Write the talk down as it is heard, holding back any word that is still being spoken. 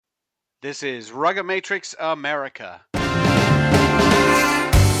This is Rugged Matrix America.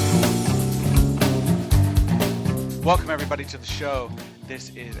 Welcome, everybody, to the show.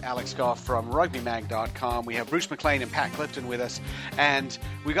 This is Alex Goff from RugbyMag.com. We have Bruce McLean and Pat Clifton with us, and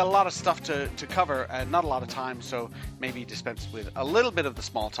we got a lot of stuff to cover and not a lot of time, so maybe dispense with a little bit of the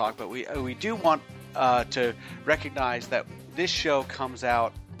small talk, but we do want to recognize that this show comes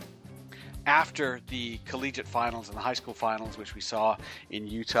out after the collegiate finals and the high school finals, which we saw in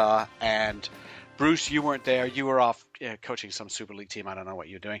Utah. And Bruce, you weren't there. You were off coaching some Super League team. I don't know what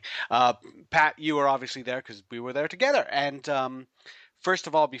you're doing. Pat, you were obviously there because we were there together. And first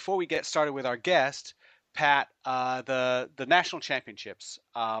of all, before we get started with our guest, Pat, the national championships.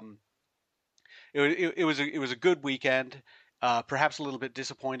 It was a good weekend. Perhaps a little bit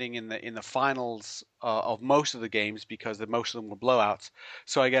disappointing in the finals of most of the games because most of them were blowouts.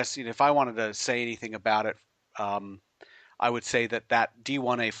 So I guess if I wanted to say anything about it, I would say that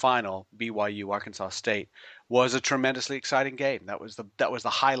D1A final, BYU Arkansas State, was a tremendously exciting game. That was the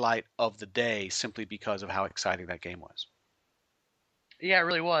highlight of the day, simply because of how exciting that game was. Yeah, it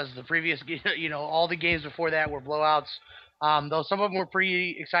really was. The previous, all the games before that were blowouts. Though some of them were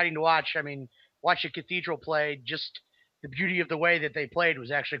pretty exciting to watch. I mean, watch the Cathedral play, just the beauty of the way that they played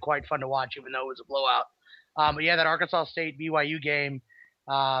was actually quite fun to watch, even though it was a blowout. But yeah, that Arkansas State BYU game,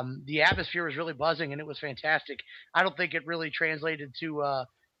 the atmosphere was really buzzing and it was fantastic. I don't think it really translated to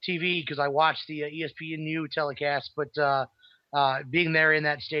TV because I watched the ESPNU telecast, but being there in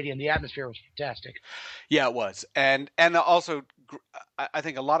that stadium, the atmosphere was fantastic. Yeah, it was, and also I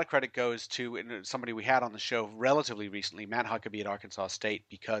think a lot of credit goes to somebody we had on the show relatively recently, Matt Huckabee at Arkansas State,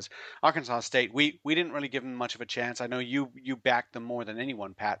 because Arkansas State, we didn't really give them much of a chance. I know you backed them more than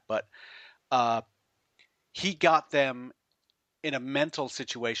anyone, Pat, but he got them in a mental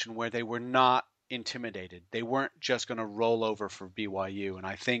situation where they were not intimidated. They weren't just going to roll over for BYU, and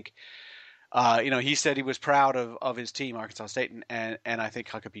I think he said he was proud of his team, Arkansas State, and I think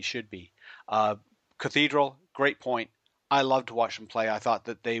Huckabee should be. Cathedral, great point. I loved to watch them play. I thought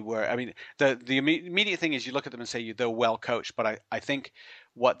that they were. I mean, the immediate thing is you look at them and say they're well coached, but I think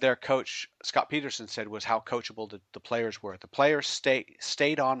what their coach Scott Peterson said was how coachable the players were. The players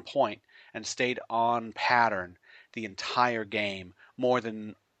stayed on point and stayed on pattern the entire game, more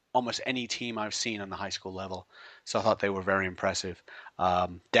than almost any team I've seen on the high school level. So I thought they were very impressive.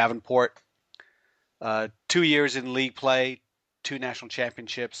 Davenport, 2 years in league play, 2 national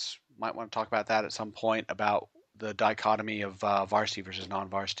championships. Might want to talk about that at some point, about the dichotomy of varsity versus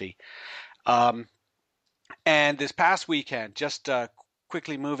non-varsity. And this past weekend, just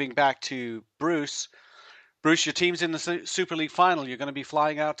quickly moving back to Bruce. Bruce, your team's in the Super League final. You're going to be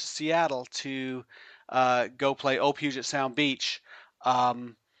flying out to Seattle to go play Puget Sound Beach. I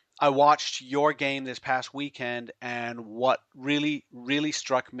watched your game this past weekend, and what really, really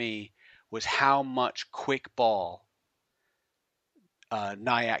struck me was how much quick ball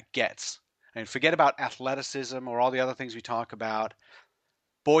Nyack gets. And forget about athleticism or all the other things we talk about.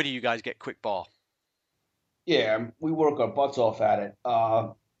 Boy, do you guys get quick ball. Yeah, we work our butts off at it.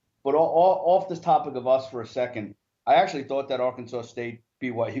 But off this topic of us for a second, I actually thought that Arkansas State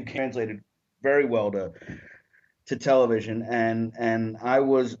BYU translated very well to television, and I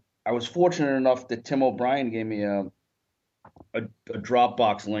was fortunate enough that Tim O'Brien gave me a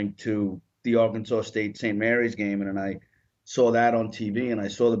Dropbox link to the Arkansas State St. Mary's game, and I saw that on TV, and I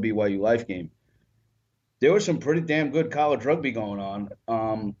saw the BYU Life game. There was some pretty damn good college rugby going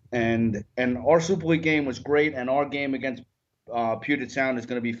on, and our Super League game was great, and our game against Puget Sound is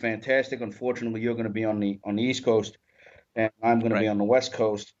going to be fantastic. Unfortunately, you're going to be on the East Coast, and I'm going to be on the West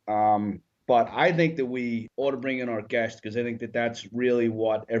Coast. But I think that we ought to bring in our guest because I think that that's really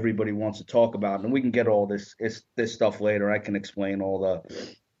what everybody wants to talk about, and we can get all this stuff later. I can explain all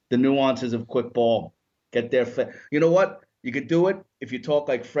the nuances of quick ball. Get there. You know what? You could do it if you talk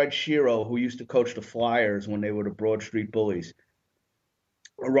like Fred Shiro, who used to coach the Flyers when they were the Broad Street Bullies.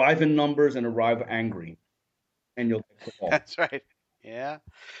 Arrive in numbers and arrive angry, and you'll get quick ball. That's right. Yeah.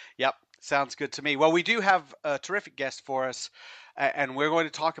 Yep. Sounds good to me. Well, we do have a terrific guest for us, and we're going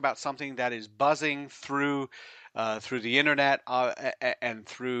to talk about something that is buzzing through the internet and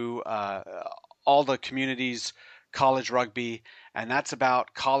through all the communities, college rugby, and that's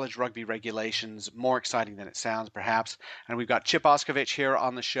about college rugby regulations. More exciting than it sounds, perhaps. And we've got Chip Oskovich here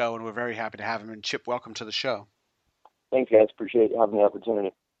on the show, and we're very happy to have him. And Chip, welcome to the show. Thanks, guys. Appreciate having the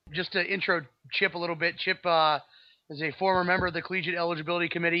opportunity. Just to intro Chip a little bit, Chip is a former member of the Collegiate Eligibility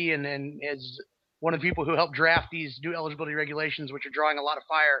Committee and is one of the people who helped draft these new eligibility regulations, which are drawing a lot of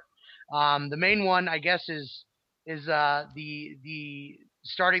fire. The main one, I guess, is the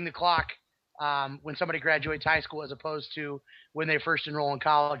starting the clock when somebody graduates high school as opposed to when they first enroll in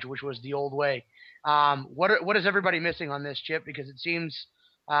college, which was the old way. What is everybody missing on this, Chip? Because it seems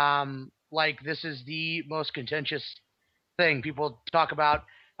like this is the most contentious thing. People talk about,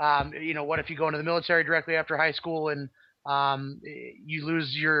 what if you go into the military directly after high school and you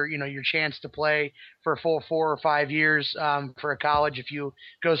lose your chance to play for a full 4 or 5 years for a college if you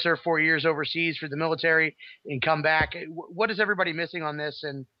go serve 4 years overseas for the military and come back. What is everybody missing on this?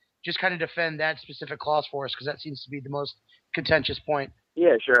 And just kind of defend that specific clause for us, because that seems to be the most contentious point.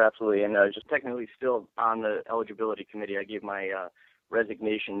 Yeah, sure, absolutely. And just technically still on the eligibility committee, I gave my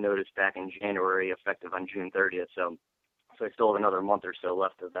resignation notice back in January, effective on June 30th. So I still have another month or so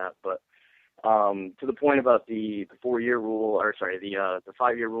left of that. But to the point about the 4-year rule, or sorry, the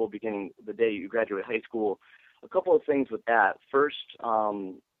 5-year rule beginning the day you graduate high school, a couple of things with that. First,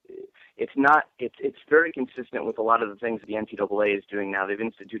 it's very consistent with a lot of the things the NCAA is doing now. They've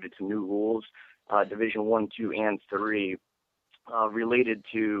instituted some new rules, Division 1, 2, and 3, related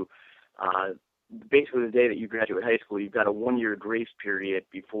to basically the day that you graduate high school. You've got a 1-year grace period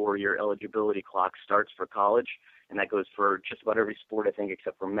before your eligibility clock starts for college, and that goes for just about every sport, I think,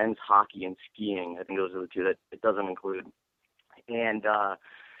 except for men's hockey and skiing. I think those are the two that it doesn't include. And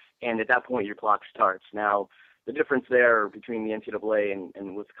at that point, your clock starts. Now, the difference there between the NCAA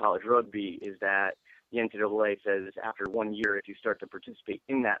and with college rugby is that the NCAA says after 1 year, if you start to participate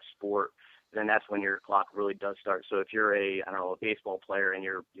in that sport, then that's when your clock really does start. So if you're a baseball player and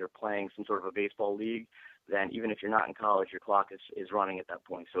you're playing some sort of a baseball league, then even if you're not in college, your clock is running at that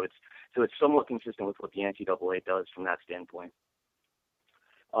point. So it's somewhat consistent with what the NCAA does from that standpoint.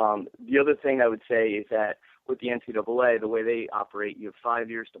 The other thing I would say is that with the NCAA, the way they operate, you have 5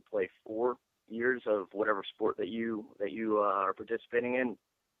 years to play 4 years of whatever sport that you are participating in.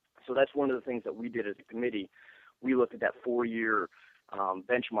 So that's one of the things that we did as a committee. We looked at that 4-year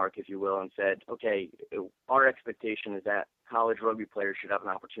benchmark, if you will, and said, okay, our expectation is that college rugby players should have an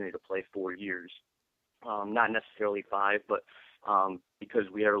opportunity to play 4 years, not necessarily 5, but because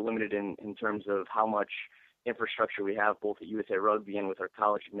we are limited in terms of how much infrastructure we have both at USA Rugby and with our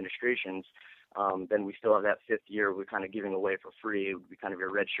college administrations, then we still have that 5th year we're kind of giving away for free. It would be kind of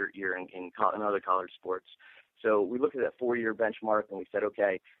your redshirt year in other college sports. So we looked at that 4-year benchmark and we said,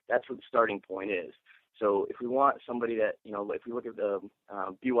 okay, that's what the starting point is. So if we want somebody that, if we look at the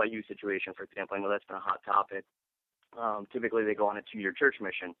BYU situation, for example, I know that's been a hot topic. Typically they go on a 2-year church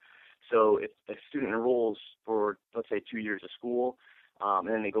mission. So if a student enrolls for, let's say, 2 years of school, and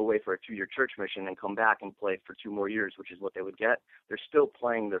then they go away for a 2-year church mission and come back and play for 2 more years, which is what they would get, they're still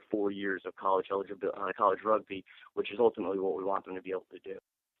playing their 4 years of college rugby, which is ultimately what we want them to be able to do.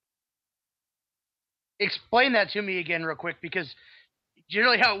 Explain that to me again real quick, because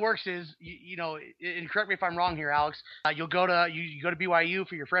generally how it works is, and correct me if I'm wrong here, Alex, you'll go to BYU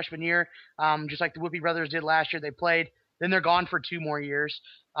for your freshman year, just like the Whoopi brothers did last year. They played, then they're gone for 2 more years,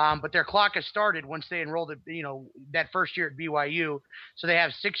 but their clock has started once they enrolled at, that first year at BYU, so they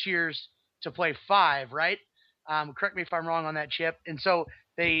have 6 years to play 5, right? Correct me if I'm wrong on that, Chip. And so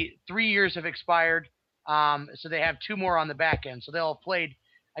 3 years have expired, so they have 2 more on the back end, so they'll have played,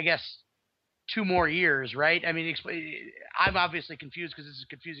 I guess, 2 more years, right? I mean, I'm obviously confused because this is a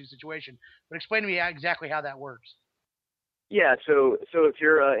confusing situation, but explain to me exactly how that works. Yeah, so if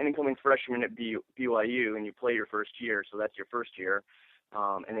you're an incoming freshman at BYU and you play your first year, so that's your first year,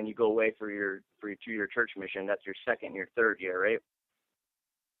 and then you go away for your 2-year church mission, that's your second and your third year, right?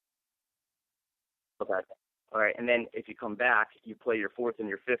 Okay. All right, and then if you come back, you play your 4th and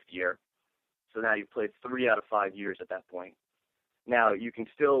your 5th year. So now you've played 3 out of 5 years at that point. Now you can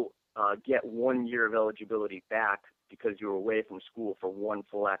still get 1 year of eligibility back because you were away from school for 1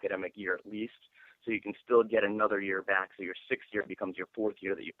 full academic year at least. So you can still get another year back. So your 6th year becomes your 4th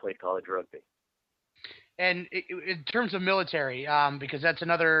year that you played college rugby. And in terms of military, because that's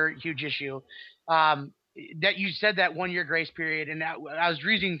another huge issue, that you said that 1 year grace period, and I was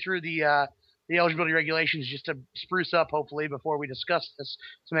reading through the eligibility regulations just to spruce up, hopefully, before we discuss this,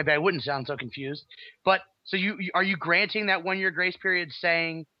 so maybe I wouldn't sound so confused. But so are you granting that 1 year grace period,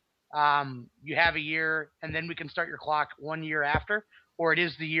 saying you have a year and then we can start your clock 1 year after, or it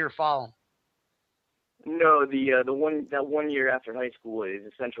is the year following? No, that 1 year after high school is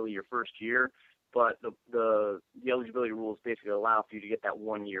essentially your first year, but the eligibility rules basically allow for you to get that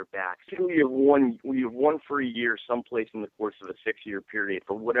 1 year back. So you have one free year someplace in the course of a 6-year period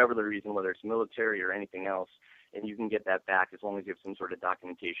for whatever the reason, whether it's military or anything else, and you can get that back as long as you have some sort of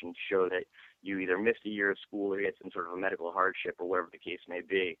documentation to show that you either missed a year of school or you had some sort of a medical hardship or whatever the case may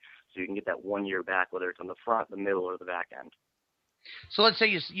be. So you can get that 1 year back, whether it's on the front, the middle, or the back end. So let's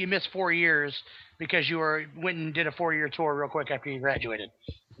say you missed 4 years because you went and did a 4-year tour real quick after you graduated.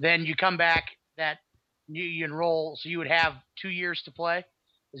 Then you come back, that you enroll, so you would have 2 years to play.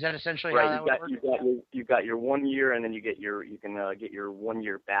 Is that essentially how that would work? You've got your 1 year, and then you can get your 1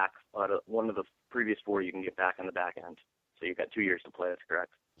 year back out of one of the previous 4 you can get back on the back end. So you've got 2 years to play. That's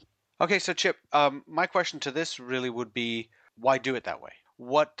correct. Okay, so Chip, my question to this really would be, why do it that way?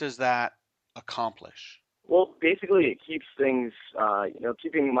 What does that accomplish? Well, basically, it keeps things,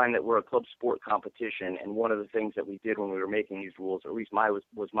 keeping in mind that we're a club sport competition, and one of the things that we did when we were making these rules, or at least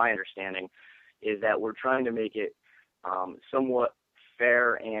was my understanding, is that we're trying to make it somewhat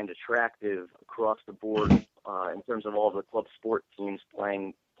fair and attractive across the board in terms of all the club sport teams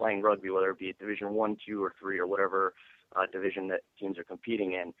playing rugby, whether it be Division 1, 2, or 3, or whatever division that teams are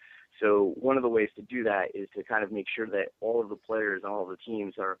competing in. So one of the ways to do that is to kind of make sure that all of the players and all of the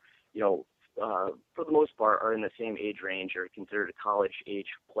teams are, for the most part, are in the same age range or considered college-age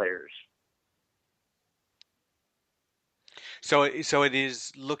players. So it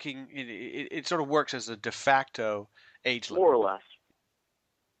is looking. It sort of works as a de facto age limit. More or less.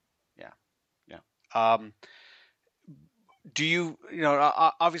 Yeah. Do you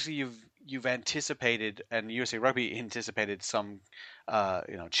obviously you've anticipated, and USA Rugby anticipated some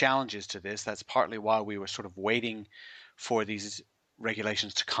challenges to this. That's partly why we were sort of waiting for these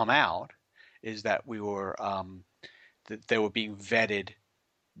regulations to come out, is that we were that they were being vetted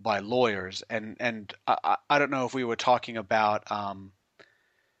by lawyers, and I don't know if we were talking about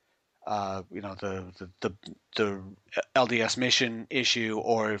the LDS mission issue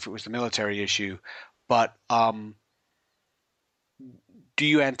or if it was the military issue, but do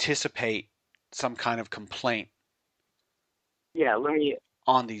you anticipate some kind of complaint? Yeah,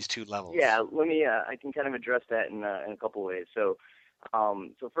 on these two levels. Yeah, I can kind of address that in a couple of ways. So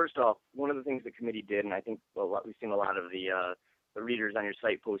first off, one of the things the committee did, and I think we've seen a lot of the readers on your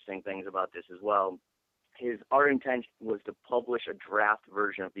site posting things about this as well, is our intention was to publish a draft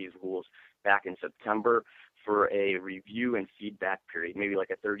version of these rules back in September for a review and feedback period, maybe like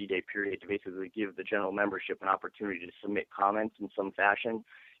a 30-day period, to basically give the general membership an opportunity to submit comments in some fashion.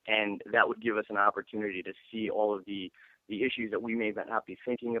 And that would give us an opportunity to see all of the issues that we may not be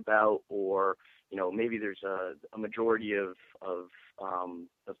thinking about, or maybe there's a majority of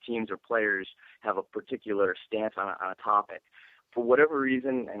teams or players have a particular stance on a topic. For whatever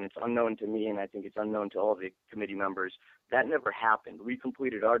reason, and it's unknown to me, and I think it's unknown to all the committee members, that never happened. We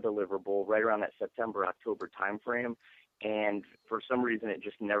completed our deliverable right around that September-October timeframe, and for some reason it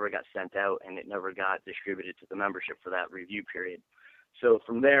just never got sent out, and it never got distributed to the membership for that review period. So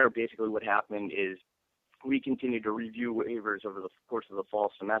from there, basically what happened is we continued to review waivers over the course of the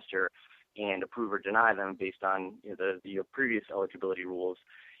fall semester and approve or deny them based on the previous eligibility rules.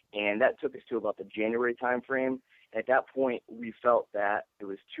 And that took us to about the January timeframe. At that point, we felt that it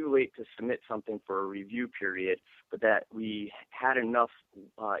was too late to submit something for a review period, but that we had enough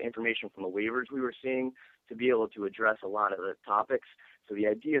information from the waivers we were seeing to be able to address a lot of the topics. So the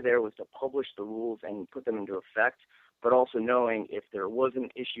idea there was to publish the rules and put them into effect, but also knowing if there was an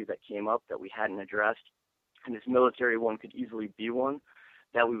issue that came up that we hadn't addressed, and this military one could easily be one,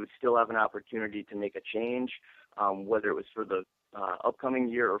 that we would still have an opportunity to make a change, whether it was for the upcoming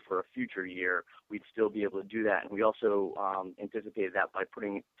year or for a future year, we'd still be able to do that. And we also anticipated that by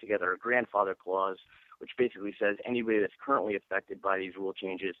putting together a grandfather clause, which basically says anybody that's currently affected by these rule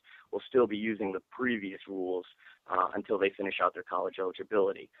changes will still be using the previous rules until they finish out their college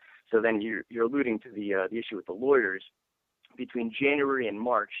eligibility. So then you're alluding to the issue with the lawyers. Between January and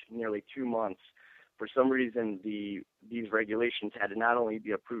March, nearly 2 months, for some reason these regulations had to not only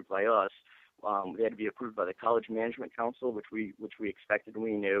be approved by us, they had to be approved by the College Management Council, which we expected and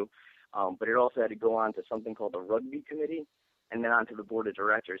we knew, but it also had to go on to something called the Rugby Committee, and then on to the Board of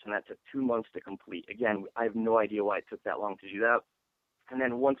Directors, and that took 2 months to complete. Again, I have no idea why it took that long to do that. And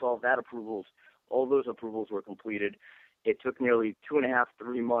then once all those approvals were completed, it took nearly 2.5,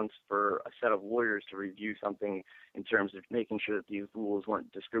 3 months for a set of lawyers to review something in terms of making sure that these rules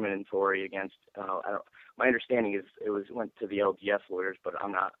weren't discriminatory against. My understanding is it went to the LDS lawyers, but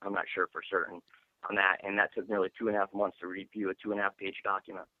I'm not sure for certain on that. And that took nearly 2.5 months to review a 2.5-page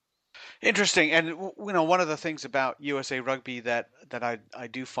document. Interesting. And one of the things about USA Rugby that I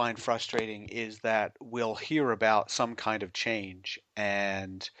do find frustrating is that we'll hear about some kind of change,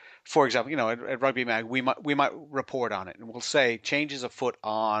 and for example, at Rugby Mag, we might report on it, and we'll say changes afoot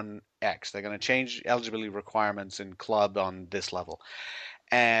on X. They're going to change eligibility requirements in club on this level,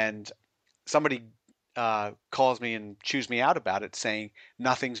 and somebody calls me and chews me out about it, saying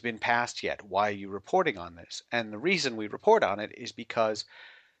nothing's been passed yet. Why are you reporting on this? And the reason we report on it is because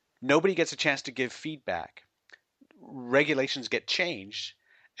nobody gets a chance to give feedback. regulations get changed,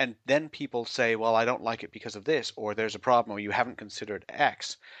 and then people say, well, I don't like it because of this, or there's a problem, or you haven't considered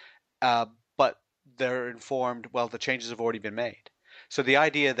X. But they're informed, well, the changes have already been made. So the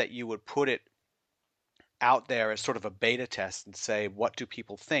idea that you would put it out there as sort of a beta test and say, what do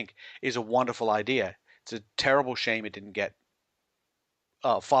people think, is a wonderful idea. It's a terrible shame it didn't get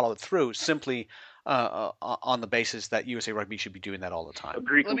followed through simply on the basis that USA Rugby should be doing that all the time.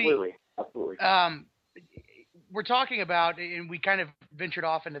 Agree completely. Absolutely. We're talking about, and we kind of ventured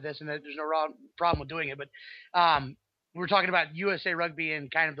off into this, and there's no problem with doing it, but we're talking about USA Rugby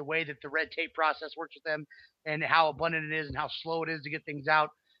and kind of the way that the red tape process works with them and how abundant it is and how slow it is to get things out.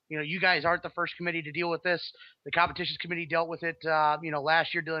 You know, you guys aren't the first committee to deal with this. The competitions committee dealt with it,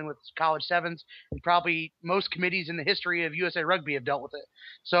 last year, dealing with college sevens, and probably most committees in the history of USA Rugby have dealt with it.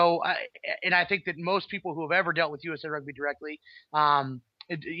 So, I think that most people who have ever dealt with USA Rugby directly,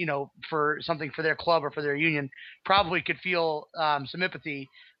 for something for their club or for their union, probably could feel some empathy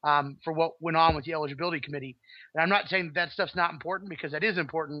for what went on with the eligibility committee. And I'm not saying that stuff's not important, because that is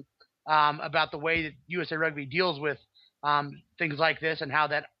important about the way that USA Rugby deals with things like this and how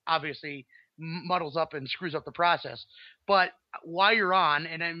that obviously muddles up and screws up the process. But while you're on,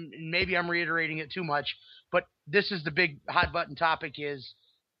 and maybe I'm reiterating it too much, but this is the big hot button topic, is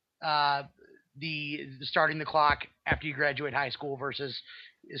the starting the clock after you graduate high school versus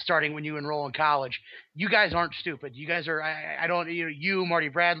starting when you enroll in college. You guys aren't stupid. You guys are, you, Marty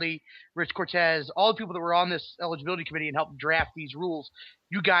Bradley, Rich Cortez, all the people that were on this eligibility committee and helped draft these rules.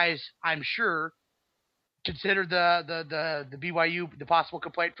 You guys, I'm sure, consider the BYU, the possible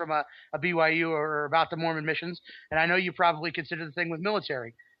complaint from a BYU or about the Mormon missions. And I know you probably consider the thing with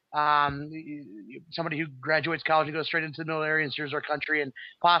military. Somebody who graduates college and goes straight into the military and serves our country, and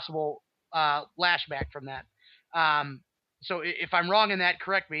possible lashback from that. So if I'm wrong in that,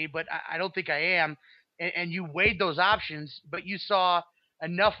 correct me, but I don't think I am. And you weighed those options, but you saw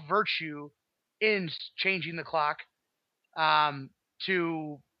enough virtue in changing the clock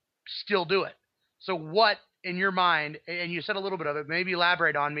to still do it. So what in your mind, and you said a little bit of it, maybe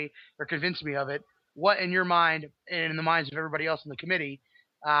elaborate on me or convince me of it, what in your mind and in the minds of everybody else in the committee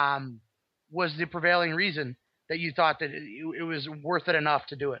was the prevailing reason that you thought that it was worth it enough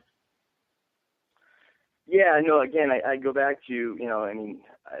to do it? Yeah, no, again, I go back to,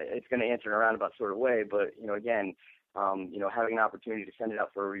 it's going to answer in a roundabout sort of way, but, again, having an opportunity to send it out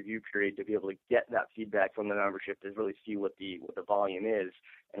for a review period to be able to get that feedback from the membership to really see what the volume is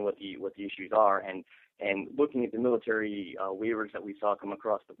and what the issues are, and looking at the military waivers that we saw come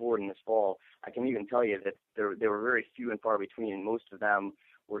across the board in this fall, I can even tell you that there were very few and far between, and most of them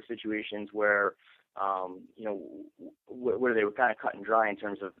were situations where where they were kind of cut and dry in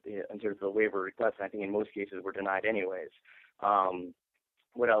terms of the waiver requests. And I think in most cases were denied anyways.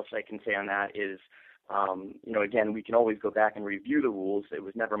 What else I can say on that is, again, we can always go back and review the rules. It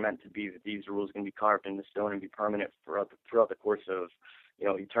was never meant to be that these rules can be carved into stone and be permanent throughout the course of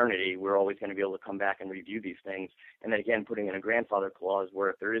eternity. We're always going to be able to come back and review these things. And then again, putting in a grandfather clause where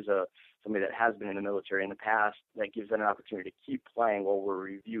if there is somebody that has been in the military in the past, that gives them an opportunity to keep playing while we're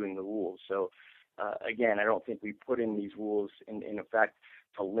reviewing the rules. So again, I don't think we put in these rules in effect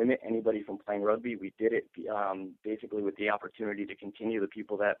to limit anybody from playing rugby. We did it basically with the opportunity to continue the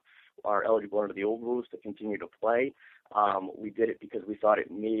people that are eligible under the old rules to continue to play. We did it because we thought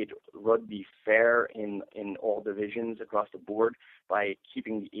it made rugby fair in all divisions across the board by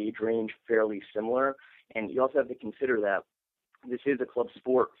keeping the age range fairly similar. And you also have to consider that this is a club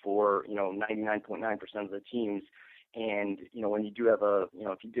sport for 99.9% of the teams. And, when you do have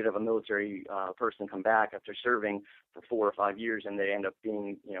if you did have a military person come back after serving for 4 or 5 years and they end up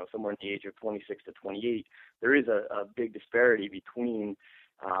being, somewhere in the age of 26 to 28, there is a big disparity between,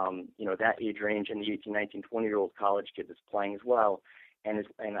 that age range and the 18, 19, 20-year-old college kid that's playing as well. And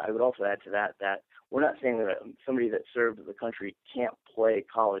I would also add to that we're not saying that somebody that served the country can't play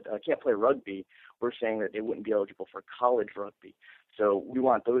rugby. We're saying that they wouldn't be eligible for college rugby. So we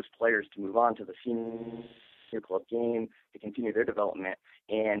want those players to move on to the senior club game to continue their development.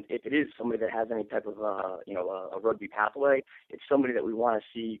 And if it is somebody that has any type of a rugby pathway, it's somebody that we want to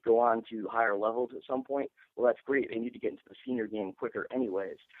see go on to higher levels at some point. Well, that's great. They need to get into the senior game quicker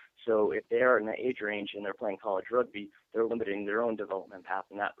anyways. So if they are in that age range and they're playing college rugby, they're limiting their own development path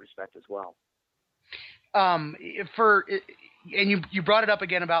in that respect as well. And you brought it up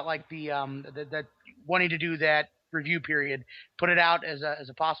again about like the wanting to do that review period, put it out as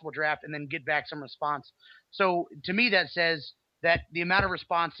a possible draft, and then get back some response. So to me, that says that the amount of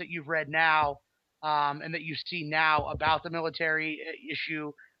response that you've read now and that you see now about the military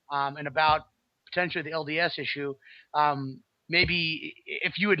issue and about potentially the LDS issue maybe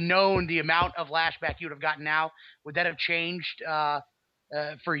if you had known the amount of lashback you would have gotten now, would that have changed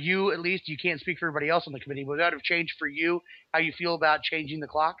for you at least? You can't speak for everybody else on the committee. Would that have changed for you how you feel about changing the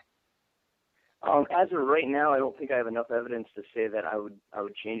clock? As of right now, I don't think I have enough evidence to say that I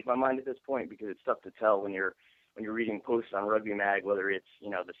would change my mind at this point, because it's tough to tell when you're reading posts on Rugby Mag, whether it's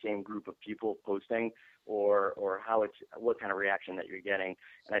the same group of people posting or what kind of reaction that you're getting.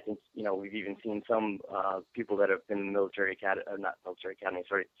 And I think we've even seen some people that have been in the military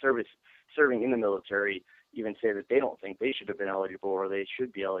serving in the military even say that they don't think they should have been eligible or they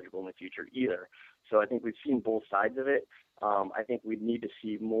should be eligible in the future either. So I think we've seen both sides of it. I think we need to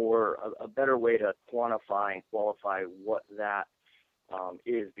see a better way to quantify and qualify what that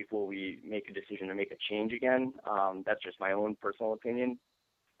is before we make a decision to make a change again. That's just my own personal opinion.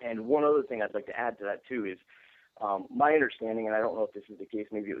 And one other thing I'd like to add to that too is my understanding, and I don't know if this is the case,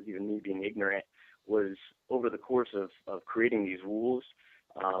 maybe it was even me being ignorant, was over the course of creating these rules,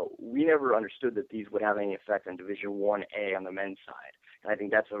 we never understood that these would have any effect on Division 1A on the men's side. And I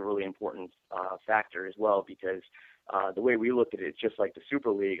think that's a really important factor as well, because the way we look at it, just like the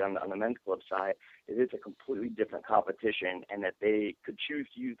Super League on the men's club side, is it's a completely different competition, and that they could choose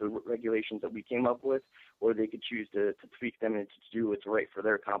to use the regulations that we came up with, or they could choose to tweak them and to do what's right for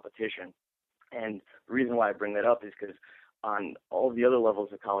their competition. And the reason why I bring that up is because on all the other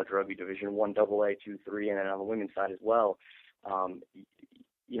levels of college rugby, Division 1 AA, 2, 3, and then on the women's side as well,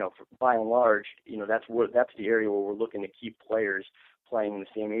 by and large, that's the area where we're looking to keep players playing in the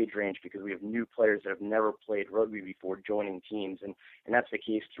same age range, because we have new players that have never played rugby before joining teams, and that's the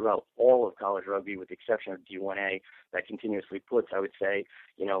case throughout all of college rugby, with the exception of D1A that continuously puts, I would say,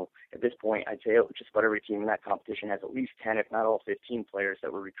 at this point, I'd say just about every team in that competition has at least 10, if not all 15 players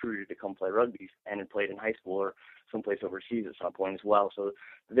that were recruited to come play rugby and played in high school or someplace overseas at some point as well. So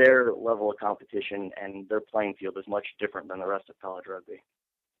their level of competition and their playing field is much different than the rest of college rugby.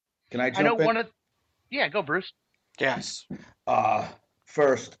 Can I jump in? Yeah, go Bruce. Yes.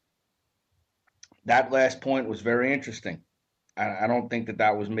 First, that last point was very interesting. I don't think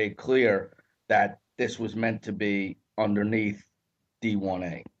that was made clear that this was meant to be underneath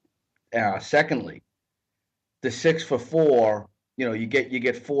D1A. Secondly, the 6 for 4, you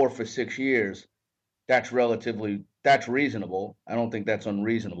get 4 for 6 years. That's reasonable. I don't think that's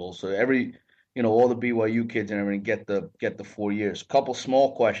unreasonable. So all the BYU kids and everything get the 4 years. Couple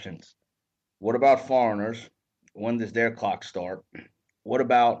small questions. What about foreigners? When does their clock start? What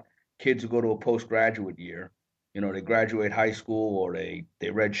about kids who go to a postgraduate year? They graduate high school or they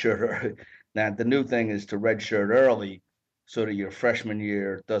redshirt. Now, the new thing is to redshirt early so that your freshman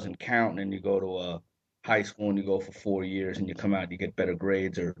year doesn't count, and then you go to a high school and you go for 4 years and you come out and you get better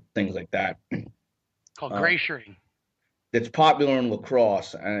grades or things like that. Called gray shirting. It's popular in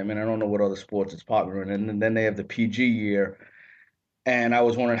lacrosse. I mean, I don't know what other sports it's popular in. And then they have the PG year. And I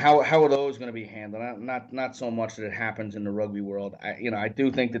was wondering how are those going to be handled? Not so much that it happens in the rugby world. I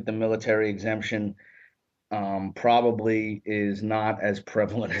do think that the military exemption probably is not as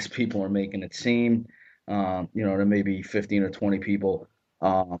prevalent as people are making it seem. There may be 15 or 20 people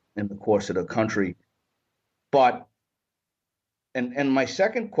in the course of the country. But and my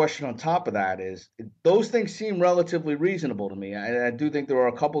second question on top of that is, those things seem relatively reasonable to me. I do think there are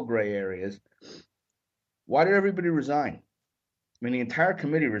a couple gray areas. Why did everybody resign? I mean, the entire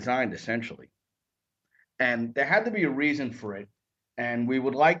committee resigned essentially, and there had to be a reason for it. And we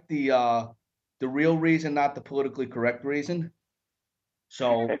would like the real reason, not the politically correct reason.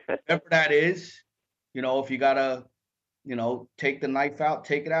 So whatever that is, if you gotta, take the knife out,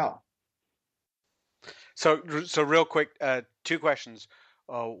 take it out. So real quick, 2 questions.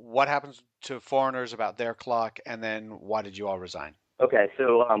 What happens to foreigners about their clock, and then why did you all resign? Okay,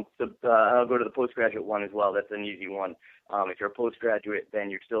 so I'll go to the postgraduate one as well. That's an easy one. If you're a postgraduate, then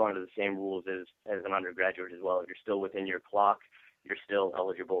you're still under the same rules as an undergraduate as well. If you're still within your clock, you're still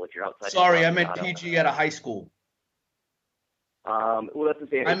eligible. If you're outside. Sorry, I meant PG at a high school. Well, that's the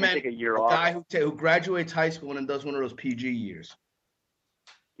same. I meant take a year a off. guy who graduates high school and then does one of those PG years.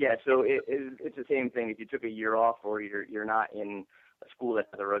 Yeah, so it's the same thing. If you took a year off, or you're not in a school that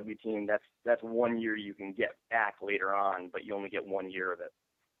has a rugby team, that's 1 year you can get back later on, but you only get 1 year of it.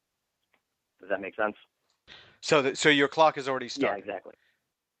 Does that make sense? So your clock has already started. Yeah, exactly.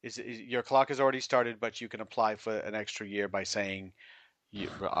 Is your clock has already started, but you can apply for an extra year by saying,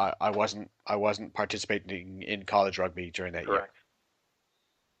 I wasn't participating in college rugby during that Correct. Year.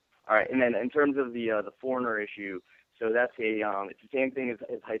 All right, and then in terms of the foreigner issue, so that's it's the same thing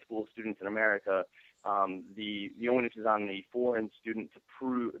as high school students in America. The onus is on the foreign student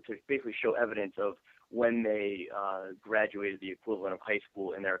to basically show evidence of when they graduated the equivalent of high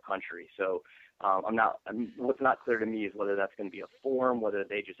school in their country. So what's not clear to me is whether that's going to be a form, whether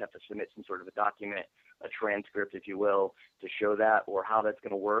they just have to submit some sort of a document, a transcript, if you will, to show that, or how that's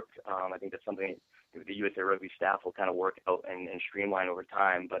going to work. I think that's something the USA Rugby staff will kind of work out and streamline over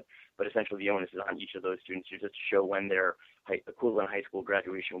time. But essentially the onus is on each of those students to just show when their equivalent high school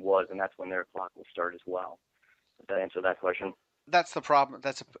graduation was, and that's when their clock will start as well. Does that answer that question? That's the problem.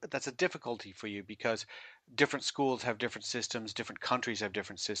 That's a difficulty for you, because different schools have different systems, different countries have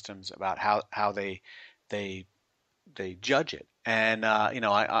different systems about how they judge it. And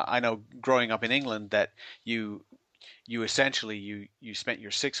I know growing up in England that you essentially you spent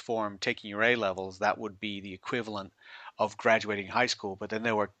your sixth form taking your A levels. That would be the equivalent of graduating high school. But then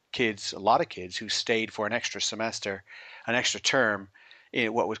there were a lot of kids who stayed for an extra semester, an extra term,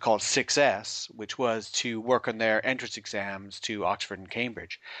 in what was called 6S, which was to work on their entrance exams to Oxford and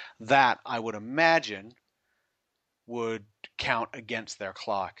Cambridge. That, I would imagine, would count against their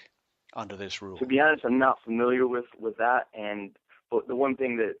clock under this rule. To be honest, I'm not familiar with that. But the one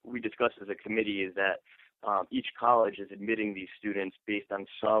thing that we discussed as a committee is that each college is admitting these students based on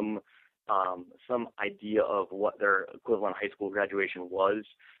some idea of what their equivalent high school graduation was.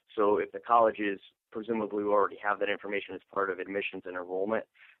 So if the colleges presumably already have that information as part of admissions and enrollment,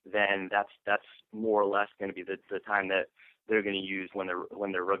 then that's more or less going to be the time that they're going to use when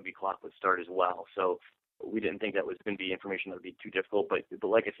their rugby clock would start as well. So we didn't think that was going to be information that would be too difficult. But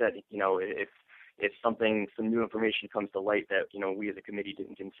like I said, if some new information comes to light that we as a committee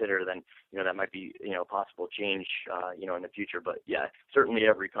didn't consider, then that might be possible change in the future. But yeah, certainly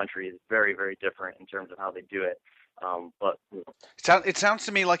every country is very, very different in terms of how they do it. But it sounds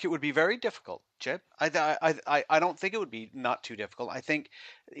to me like it would be very difficult, Chip. I don't think it would be not too difficult. I think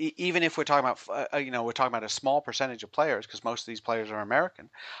even if we're talking about a small percentage of players, because most of these players are American,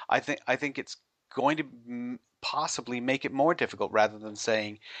 I think it's going to possibly make it more difficult, rather than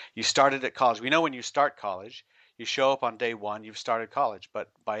saying you started at college. We know when you start college, you show up on day one, you've started college. But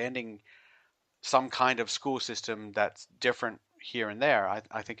by ending some kind of school system that's different here and there,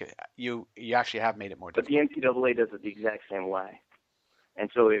 I think you actually have made it more difficult. But the NCAA does it the exact same way. And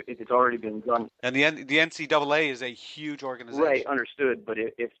so if it's already been done... And the NCAA is a huge organization. Right, understood. But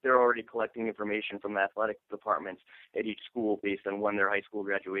if they're already collecting information from the athletic departments at each school based on when their high school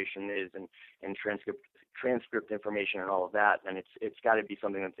graduation is and transcript information and all of that, then it's got to be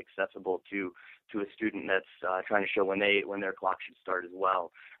something that's accessible to a student that's trying to show when their clock should start as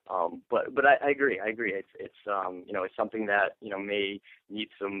well. But I agree. It's something that may need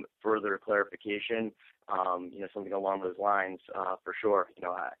some further clarification. Something along those lines for sure.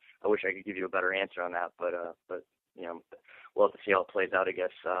 I wish I could give you a better answer on that, but we'll have to see how it plays out, I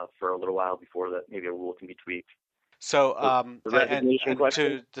guess, for a little while before that maybe a rule can be tweaked. So the resignation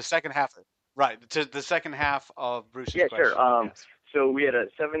question? To the second half, right? To the second half of Bruce's question. Sure. Yes. So we had a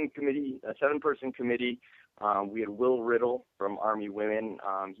seven-person committee. We had Will Riddle from Army Women.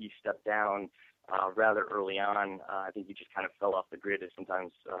 He stepped down rather early on. I think he just kind of fell off the grid, as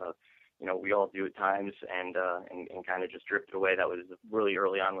sometimes we all do at times, and kind of just drifted away. That was really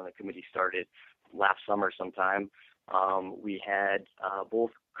early on when the committee started last summer sometime. We had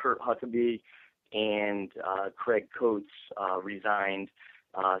both Kurt Huckabee and Craig Coates resigned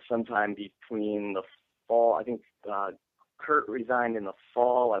sometime between the fall. I think Kurt resigned in the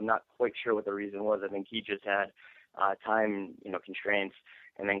fall. I'm not quite sure what the reason was. I think he just had time constraints.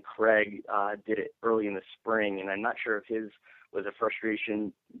 And then Craig did it early in the spring, and I'm not sure if his was a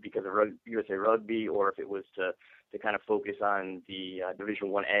frustration because of USA Rugby, or if it was to kind of focus on the Division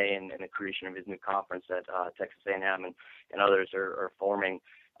 1A and the creation of his new conference that Texas A&M and others are forming.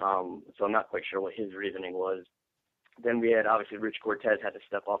 So I'm not quite sure what his reasoning was. Then we had, obviously, Rich Cortez had to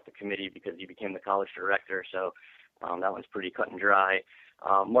step off the committee because he became the college director, so that one's pretty cut and dry.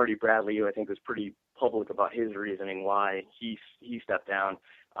 Marty Bradley, who I think was pretty public about his reasoning why he stepped down.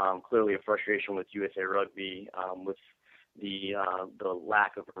 Clearly a frustration with USA Rugby, with the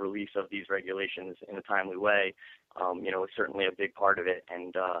lack of release of these regulations in a timely way, was certainly a big part of it,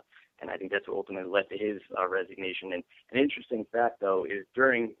 and I think that's what ultimately led to his resignation. And an interesting fact, though, is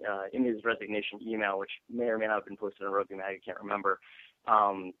during in his resignation email, which may or may not have been posted on Rugby Mag, I can't remember,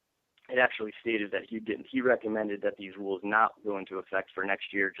 it actually stated that he recommended that these rules not go into effect for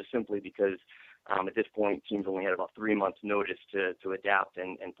next year, just simply because at this point teams only had about 3 months notice to adapt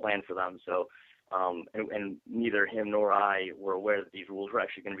and plan for them. So and neither him nor I were aware that these rules were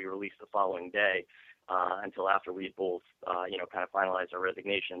actually going to be released the following day until after we both kind of finalized our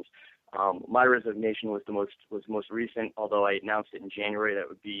resignations. My resignation was the most recent, although I announced it in January that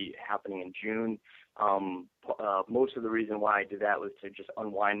would be happening in June. Most of the reason why I did that was to just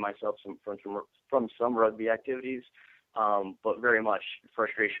unwind myself from some rugby activities, but very much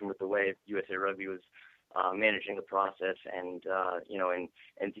frustration with the way USA Rugby was managing the process, and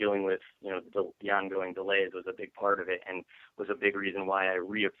and dealing with the ongoing delays was a big part of it, and was a big reason why I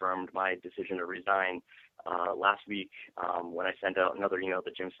reaffirmed my decision to resign last week when I sent out another email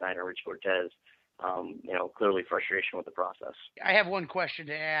to Jim Snyder and Rich Cortez. Clearly frustration with the process. I have one question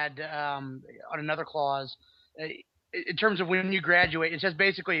to add on another clause. In terms of when you graduate, it says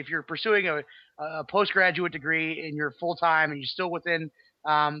basically if you're pursuing a postgraduate degree and you're full time and you're still within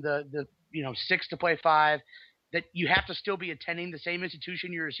the 6 to play 5, that you have to still be attending the same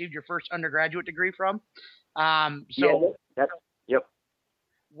institution you received your first undergraduate degree from. Yep.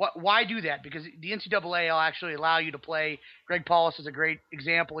 Why do that? Because the NCAA will actually allow you to play. Greg Paulus is a great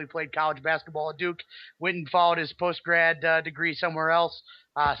example. He played college basketball at Duke, went and followed his post-grad degree somewhere else,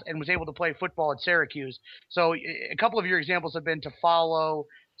 and was able to play football at Syracuse. So a couple of your examples have been to follow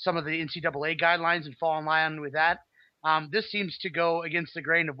some of the NCAA guidelines and fall in line with that. This seems to go against the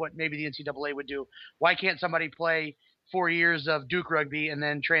grain of what maybe the NCAA would do. Why can't somebody play 4 years of Duke rugby and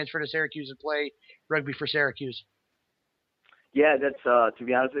then transfer to Syracuse and play rugby for Syracuse? Yeah, that's to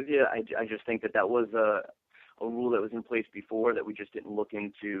be honest with you, I just think that was a rule that was in place before that we just didn't look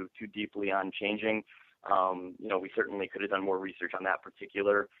into too deeply on changing. We certainly could have done more research on that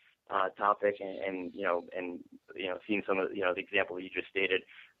particular topic, and seeing some of the example that you just stated.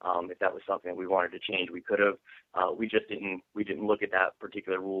 If that was something that we wanted to change, we could have. We didn't look at that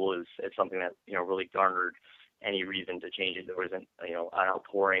particular rule as something that really garnered any reason to change it. There wasn't an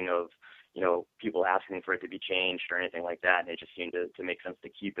outpouring of people asking for it to be changed or anything like that, and it just seemed to make sense to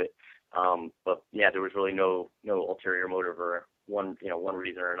keep it. But yeah, there was really no ulterior motive or one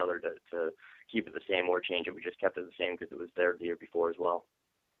reason or another to keep it the same or change it. We just kept it the same because it was there the year before as well.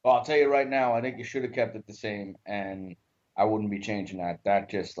 Well, I'll tell you right now, I think you should have kept it the same, and I wouldn't be changing that. That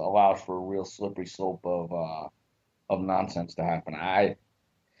just allows for a real slippery slope of nonsense to happen. I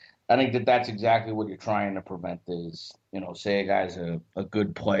think that's exactly what you're trying to prevent is, say a guy's a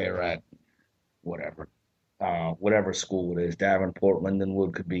good player at whatever school it is, Davenport,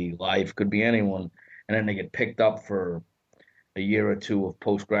 Lindenwood, could be Life, could be anyone, and then they get picked up for a year or two of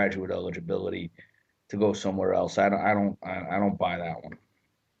postgraduate eligibility to go somewhere else. I don't buy that one.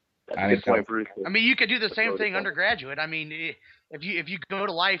 I mean, you could do the same thing undergraduate. I mean, if you go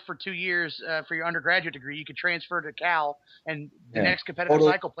to Life for 2 years for your undergraduate degree, you could transfer to Cal and the next competitive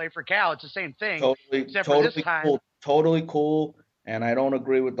cycle play for Cal. It's the same thing, except for this time. Totally cool. And I don't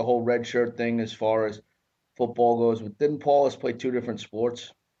agree with the whole red shirt thing as far as football goes. But didn't Paulus play 2 different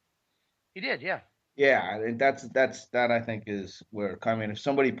sports? He did, yeah. Yeah, and that I think is where if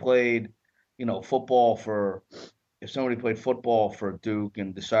somebody played, football for. If somebody played football for Duke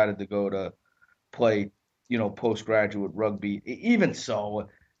and decided to go to play, postgraduate rugby, even so,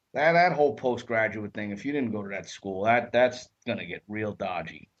 that whole postgraduate thing, if you didn't go to that school, that's going to get real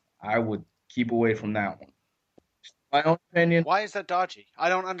dodgy. I would keep away from that one. My own opinion. Why is that dodgy? I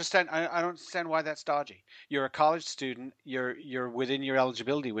don't understand. I don't understand why that's dodgy. You're a college student. You're within your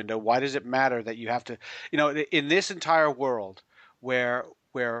eligibility window. Why does it matter that you have to? In this entire world where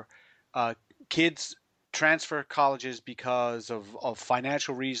kids transfer colleges because of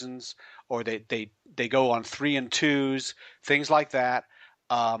financial reasons, or they go on 3 and 2s, things like that.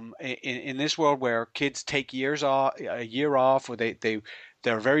 In this world where kids take a year off, or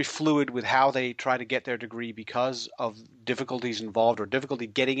they're very fluid with how they try to get their degree because of difficulties involved or difficulty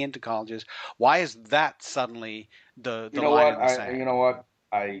getting into colleges, why is that suddenly the line in the sand? You know what?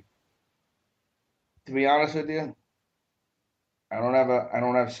 To be honest with you, I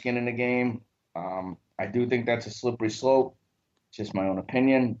don't have skin in the game. I do think that's a slippery slope. It's just my own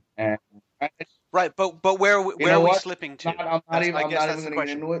opinion. And right, but where are we slipping to? I'm not even going to get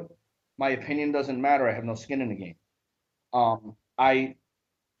into it. My opinion doesn't matter. I have no skin in the game.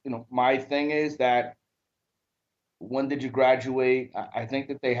 My thing is that when did you graduate? I think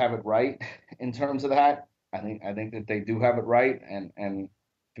that they have it right in terms of that. I think that they do have it right. And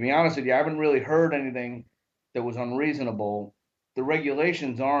to be honest with you, I haven't really heard anything that was unreasonable. The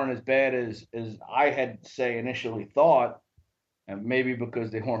regulations aren't as bad as I had initially thought, and maybe because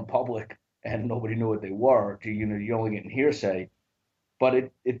they weren't public and nobody knew what they were. You're only getting hearsay,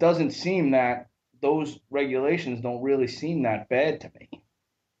 but it doesn't seem that those regulations don't really seem that bad to me.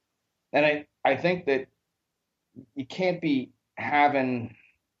 And I think that you can't be having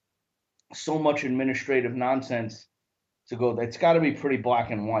so much administrative nonsense to go. It's got to be pretty black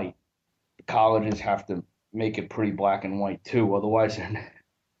and white. The colleges have to make it pretty black and white too. Otherwise,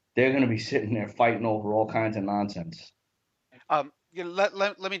 they're going to be sitting there fighting over all kinds of nonsense.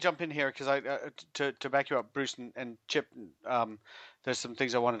 Let me jump in here because to back you up, Bruce and Chip. There's some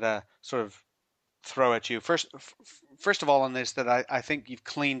things I wanted to sort of throw at you. First of all, on this, that I think you've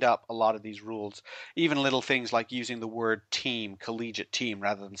cleaned up a lot of these rules, even little things like using the word team, collegiate team,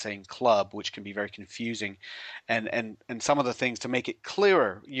 rather than saying club, which can be very confusing, and some of the things to make it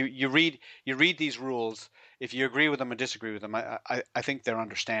clearer. You read these rules. If you agree with them or disagree with them, I think they're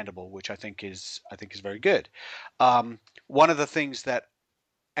understandable, which I think is very good. One of the things that,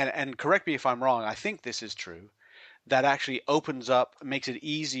 and correct me if I'm wrong, I think this is true, that actually makes it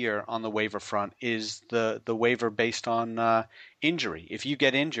easier on the waiver front is the waiver based on injury. If you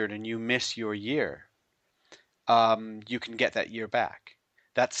get injured and you miss your year, you can get that year back.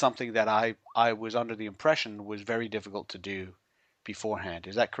 That's something that I was under the impression was very difficult to do beforehand.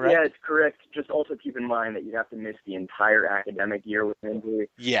 Is that correct? Yeah, it's correct. Just also keep in mind that you'd have to miss the entire academic year with an injury.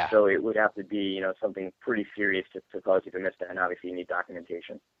 Yeah. So it would have to be, something pretty serious to cause you to miss that, and obviously you need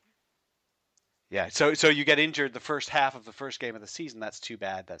documentation. Yeah, so you get injured the first half of the first game of the season. That's too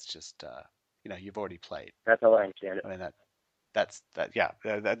bad. That's just you've already played. That's how I understand it. I mean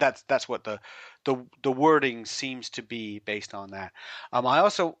that's what the wording seems to be based on that. I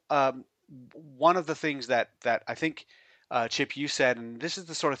also one of the things that I think Chip, you said, and this is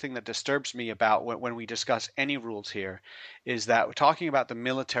the sort of thing that disturbs me about when we discuss any rules here, is that we're talking about the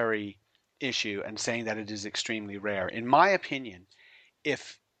military issue and saying that it is extremely rare. In my opinion,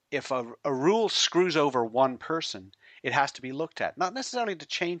 if a rule screws over one person, it has to be looked at. Not necessarily to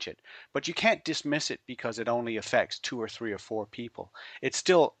change it, but you can't dismiss it because it only affects 2 or 3 or 4 people. It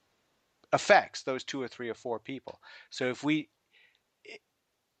still affects those 2 or 3 or 4 people. So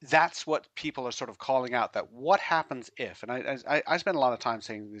that's what people are sort of calling out, that what happens if, and I spend a lot of time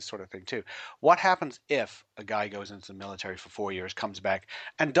saying this sort of thing too, what happens if a guy goes into the military for 4 years, comes back,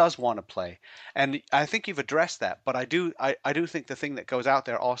 and does want to play? And I think you've addressed that, but I do think the thing that goes out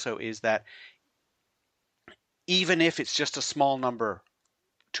there also is that even if it's just a small number,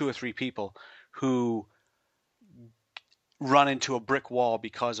 2 or 3 people, who run into a brick wall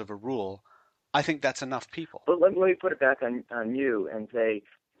because of a rule, I think that's enough people. But let me put it back on you and say,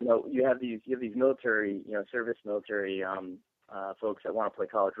 you have these military, service military folks that want to play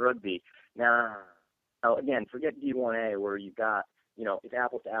college rugby. Now again, forget D1A where you've got, it's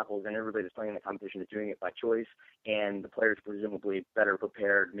apples to apples and everybody that's playing in the competition is doing it by choice, and the players presumably better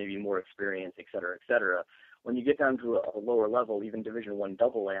prepared, maybe more experienced, et cetera, et cetera. When you get down to a lower level, even Division I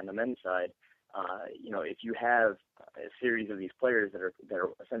AA on the men's side, if you have a series of these players that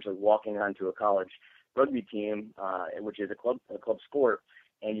are essentially walking onto a college rugby team, which is a club sport,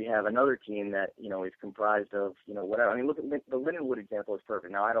 and you have another team that is comprised of whatever. I mean, look at the Lindenwood example is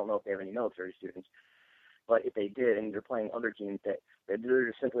perfect. Now I don't know if they have any military students, but if they did, and they're playing other teams that they're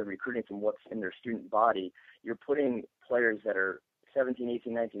just simply recruiting from what's in their student body, you're putting players that are 17,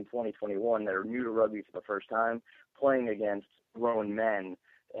 18, 19, 20, 21 that are new to rugby for the first time playing against grown men,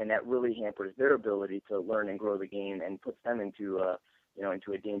 and that really hampers their ability to learn and grow the game and puts them into a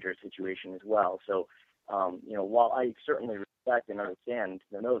dangerous situation as well. So, while I certainly respect and understand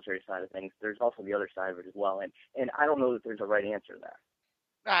the military side of things, there's also the other side of it as well. And I don't know that there's a right answer to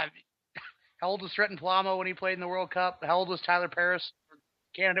that. How old was Thretton Palamo when he played in the World Cup? How old was Tyler Paris for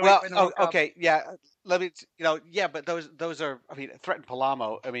Canada? Well, okay, yeah. Let me, but those are. I mean, Thretton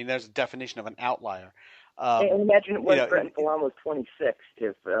Palamo. I mean, there's a definition of an outlier. And imagine when Thretton Palamo was 26,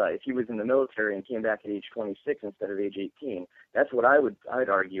 if he was in the military and came back at age 26 instead of age 18. That's what I'd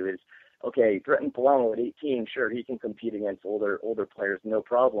argue is, okay, Thretton Palamo at 18, sure, he can compete against older players, no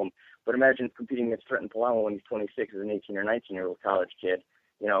problem. But imagine competing against Thretton Palamo when he's 26 as an 18 or 19-year-old college kid.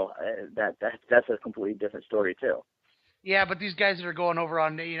 That's a completely different story too. Yeah, but these guys that are going over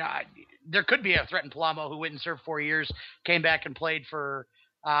on, there could be a Thretton Palamo who went and served 4 years, came back and played for,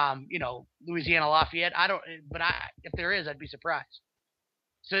 Louisiana Lafayette. If there is, I'd be surprised.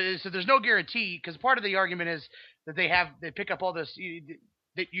 So there's no guarantee, because part of the argument is that they pick up all this,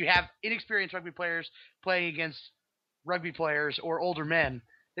 that you have inexperienced rugby players playing against rugby players or older men.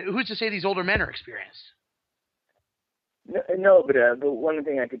 Who's to say these older men are experienced? No, but the one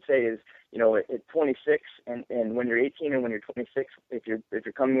thing I could say is, at 26 and when you're 18 and when you're 26, if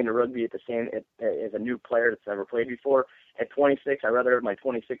you're coming into rugby at the same as a new player that's never played before, at 26, I'd rather have my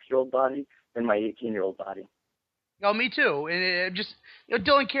 26-year-old body than my 18-year-old body. Oh, me too. And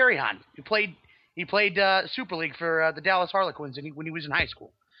Dylan Carrion, he played Super League for the Dallas Harlequins when he was in high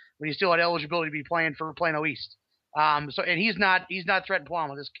school, when he still had eligibility to be playing for Plano East. And he's not Thretton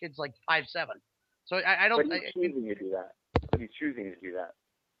Palamo. This kid's like 5'7". So I don't. But he's choosing to do that.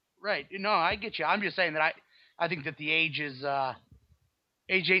 Right. No, I get you. I'm just saying that I think that the age is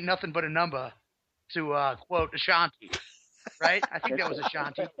age ain't nothing but a number, to quote Ashanti, right? I think that was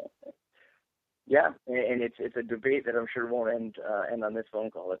Ashanti. Yeah, and it's a debate that I'm sure won't end on this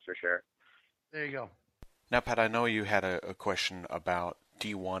phone call. That's for sure. There you go. Now, Pat, I know you had a question about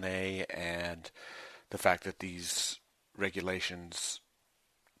D1A and the fact that these regulations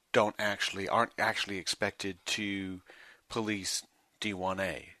aren't actually expected to police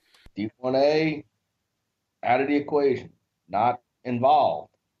D1A. D1A out of the equation, not involved.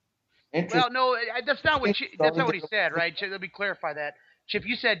 Well, no, that's not what he said, right? Chip, let me clarify that. Chip,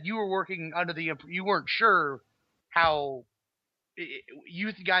 you said you were working you weren't sure how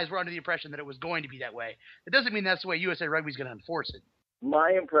you guys were under the impression that it was going to be that way. It doesn't mean that's the way USA Rugby is going to enforce it.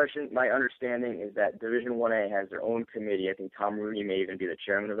 My understanding is that Division 1A has their own committee. I think Tom Rooney may even be the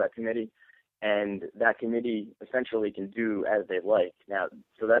chairman of that committee. And that committee essentially can do as they like. Now,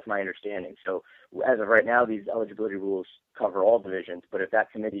 so that's my understanding. So as of right now, these eligibility rules cover all divisions. But if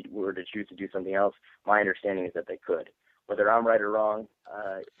that committee were to choose to do something else, my understanding is that they could. Whether I'm right or wrong,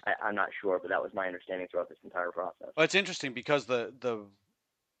 I'm not sure. But that was my understanding throughout this entire process. Well, it's interesting because the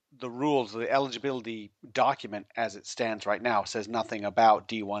rules, the eligibility document as it stands right now says nothing about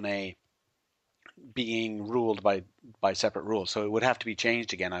D1A being ruled by separate rules. So it would have to be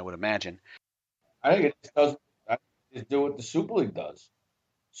changed again, I would imagine. I think it does just do what the Super League does.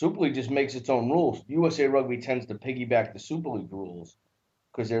 Super League just makes its own rules. USA Rugby tends to piggyback the Super League rules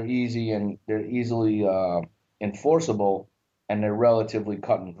because they're easy and they're easily enforceable and they're relatively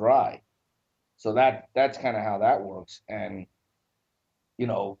cut and dry. So that's kind of how that works. And, you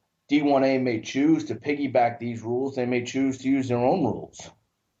know, D1A may choose to piggyback these rules. They may choose to use their own rules.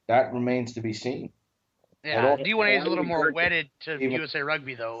 That remains to be seen. Yeah, D1A is a little more wedded to USA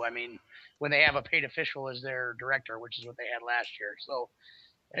Rugby, though. I mean, when they have a paid official as their director, which is what they had last year. So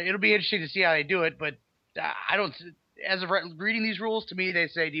it'll be interesting to see how they do it. But I don't, as of reading these rules, to me, they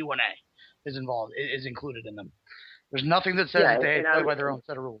say D1A is included in them. There's nothing that says that they play by their own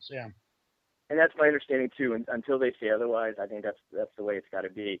set of rules. Yeah. And that's my understanding too. And until they say otherwise, I think that's the way it's got to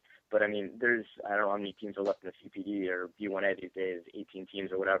be. But I mean, I don't know how many teams are left in the CPD or B1A these days, 18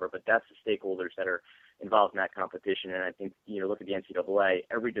 teams or whatever. But that's the stakeholders that are involved in that competition. And I think, look at the NCAA.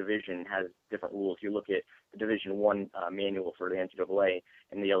 Every division has different rules. You look at the Division 1 manual for the NCAA,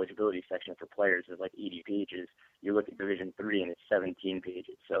 and the eligibility section for players is like 80 pages. You look at Division 3, and it's 17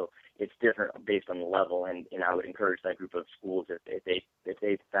 pages. So it's different based on the level. And I would encourage that group of schools, if they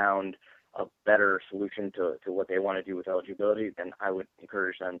found a better solution to what they want to do with eligibility, then I would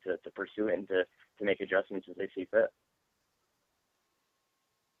encourage them to pursue it and to make adjustments as they see fit.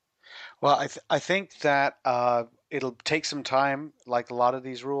 Well, I think that it'll take some time, like a lot of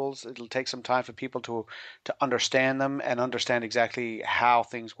these rules. It'll take some time for people to understand them and understand exactly how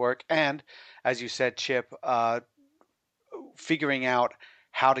things work. And as you said, Chip, figuring out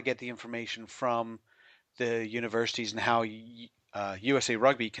how to get the information from the universities and how USA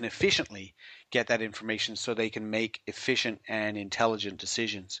Rugby can efficiently get that information so they can make efficient and intelligent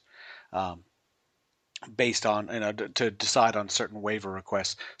decisions based on, to decide on certain waiver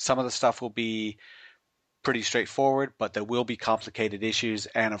requests. Some of the stuff will be pretty straightforward, but there will be complicated issues.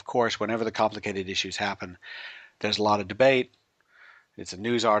 And of course, whenever the complicated issues happen, there's a lot of debate. It's a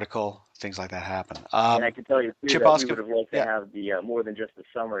news article, things like that happen. And I can tell you, too, Chip that Oscar, we would have liked to have the more than just the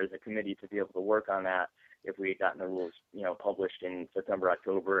summer as a committee to be able to work on that if we had gotten the rules, published in September,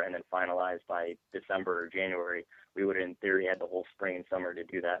 October, and then finalized by December or January. We would have, in theory, had the whole spring and summer to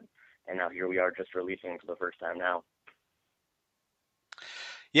do that. And now here we are just releasing them for the first time now.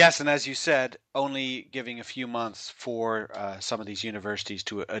 Yes, and as you said, only giving a few months for some of these universities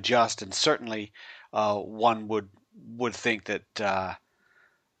to adjust, and certainly one would think that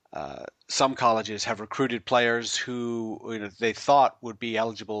some colleges have recruited players who they thought would be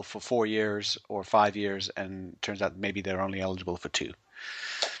eligible for 4 years or 5 years, and turns out maybe they're only eligible for 2.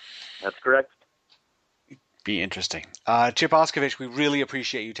 That's correct. Be interesting. Chip Oskovich, we really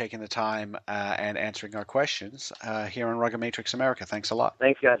appreciate you taking the time and answering our questions here on Rugby Matrix America. Thanks a lot.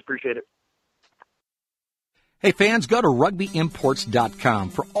 Thanks, guys. Appreciate it. Hey fans, go to rugbyimports.com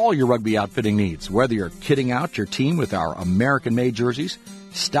for all your rugby outfitting needs. Whether you're kitting out your team with our American-made jerseys,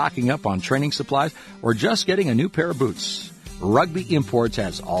 stocking up on training supplies, or just getting a new pair of boots, Rugby Imports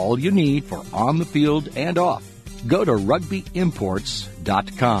has all you need for on the field and off. Go to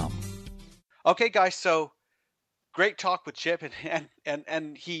rugbyimports.com. Okay, guys, so great talk with Chip,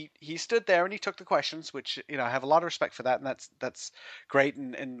 and he stood there and he took the questions, which I have a lot of respect for that, and that's great.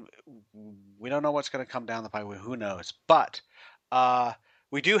 And we don't know what's going to come down the pipe. Who knows? But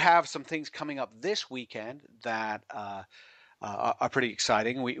we do have some things coming up this weekend that are pretty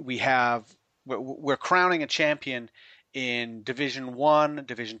exciting. We're crowning a champion in Division 1,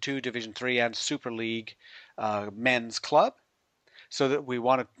 Division 2, Division 3, and Super League men's club. So that we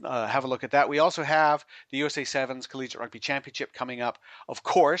want to have a look at that. We also have the USA Sevens Collegiate Rugby Championship coming up, of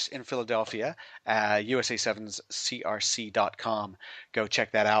course, in Philadelphia. USA7scrc.com. Go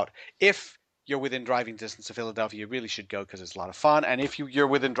check that out. If you're within driving distance of Philadelphia, you really should go because it's a lot of fun. And if you're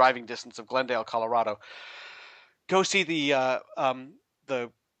within driving distance of Glendale, Colorado, go see the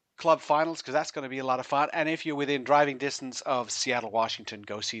club finals because that's going to be a lot of fun. And if you're within driving distance of Seattle, Washington,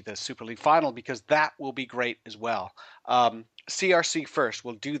 go see the Super League final because that will be great as well. CRC first,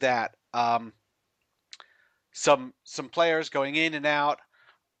 we'll do that. Some players going in and out.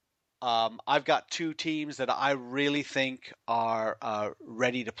 I've got two teams that I really think are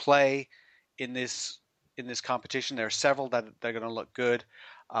ready to play in this competition. There are several that they're going to look good,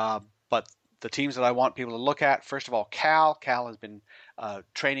 but the teams that I want people to look at, first of all, Cal. Cal has been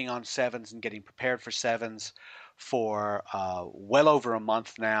training on sevens and getting prepared for sevens for well over a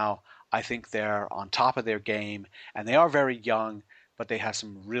month now. I think they're on top of their game, and they are very young, but they have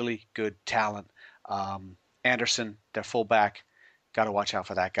some really good talent. Anderson, their fullback, got to watch out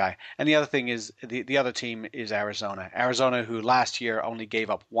for that guy. And the other thing is the other team is Arizona. Arizona, who last year only gave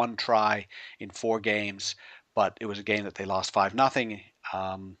up one try in 4 games, but it was a game that they lost 5-0.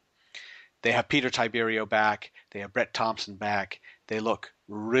 They have Peter Tiberio back. They have Brett Thompson back. They look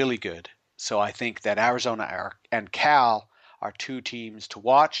really good. So I think that Arizona and Cal are two teams to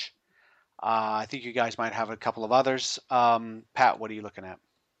watch. I think you guys might have a couple of others. Pat, what are you looking at?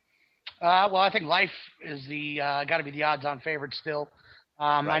 Well, I think Life is got to be the odds-on favorite still.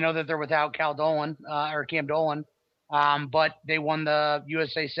 Right. I know that they're without Cam Dolan, but they won the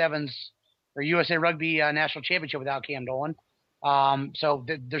USA Sevens or USA Rugby National Championship without Cam Dolan. So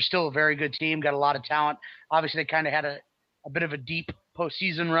they're still a very good team, got a lot of talent. Obviously, they kind of had a bit of a deep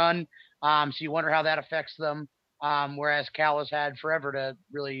postseason run, so you wonder how that affects them, whereas Cal has had forever to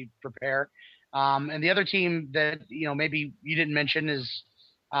really prepare. And the other team that maybe you didn't mention is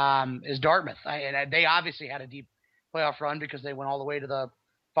Dartmouth. And they obviously had a deep playoff run because they went all the way to the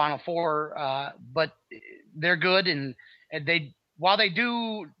Final Four, but they're good, and while they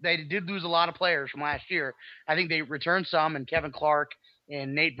did lose a lot of players from last year, I think they returned some, and Kevin Clark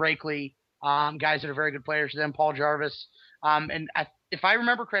and Nate Brakely, guys that are very good players to them, Paul Jarvis. If I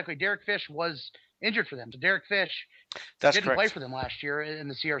remember correctly, Derek Fish was injured for them. So Derek Fish didn't play for them last year in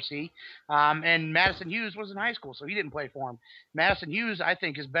the CRC. And Madison Hughes was in high school, so he didn't play for them. Madison Hughes, I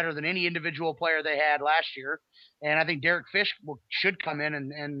think, is better than any individual player they had last year. And I think Derek Fish should come in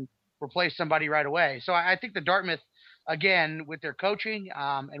and replace somebody right away. So I think the Dartmouth, again, with their coaching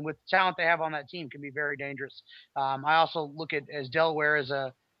and with the talent they have on that team, can be very dangerous. I also look at as Delaware as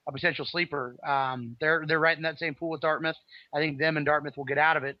a potential sleeper. They're right in that same pool with Dartmouth. I think them and Dartmouth will get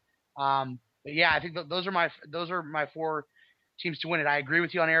out of it. But yeah, I think those are my 4 teams to win it. I agree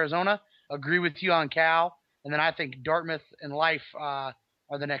with you on Arizona. Agree with you on Cal, and then I think Dartmouth and Life are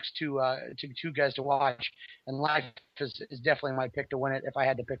the next two guys to watch. And Life is definitely my pick to win it if I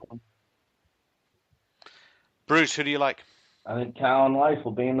had to pick one. Bruce, who do you like? I think Cal and Life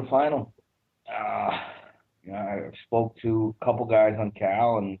will be in the final. I spoke to a couple guys on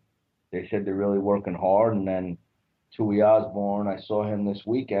Cal, and they said they're really working hard. And then Tui Osborne, I saw him this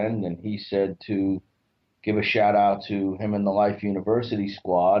weekend, and he said to give a shout out to him and the Life University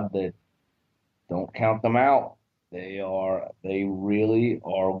squad that don't count them out. They really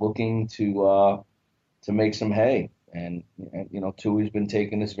are looking to make some hay. And Tui's been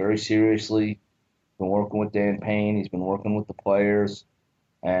taking this very seriously. Been working with Dan Payne. He's been working with the players,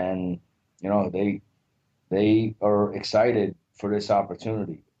 and they are excited for this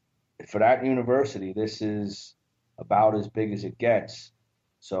opportunity. For that university, this is about as big as it gets.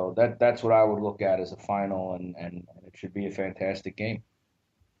 So that's what I would look at as a final, and it should be a fantastic game.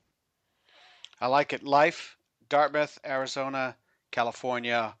 I like it. Life, Dartmouth, Arizona,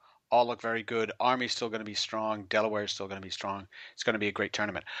 California, all look very good. Army's still going to be strong. Delaware's still going to be strong. It's going to be a great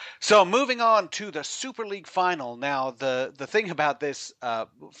tournament. So moving on to the Super League final. Now, the thing about this,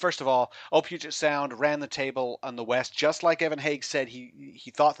 first of all, Old Puget Sound ran the table on the West, just like Evan Haig said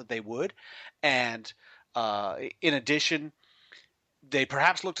he thought that they would. And in addition, they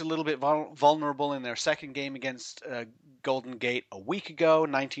perhaps looked a little bit vulnerable in their second game against Golden Gate a week ago,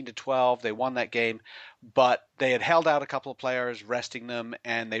 19-12. They won that game, but they had held out a couple of players, resting them,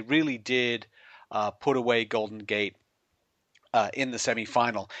 and they really did put away Golden Gate in the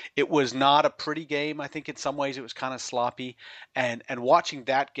semifinal. It was not a pretty game. I think in some ways it was kind of sloppy. And watching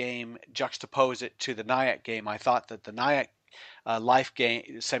that game, juxtapose it to the Nyack game, I thought that the Nyack Life game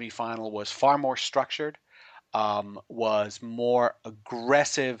semifinal was far more structured. Was more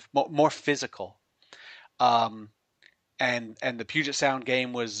aggressive, more physical. and the Puget Sound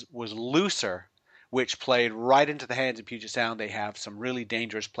game was looser, which played right into the hands of Puget Sound. They have some really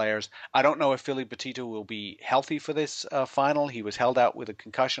dangerous players. I don't know if Philly Petito will be healthy for this final. He was held out with a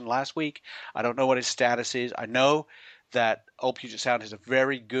concussion last week. I don't know what his status is. I know that Old Puget Sound has a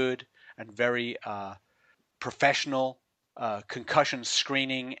very good and very professional concussion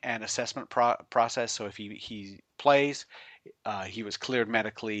screening and assessment process. So if he plays, he was cleared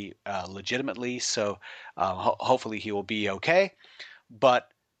medically legitimately. So hopefully he will be okay. But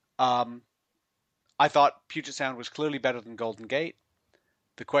I thought Puget Sound was clearly better than Golden Gate.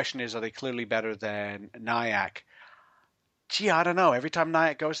 The question is, are they clearly better than Nyack? Gee, I don't know. Every time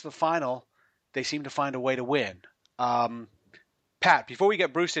Nyack goes to the final, they seem to find a way to win. Pat, before we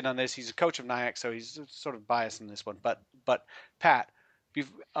get Bruce in on this, he's a coach of Nyack, so he's sort of biased in this one. But Pat,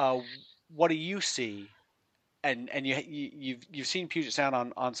 what do you see? And you've seen Puget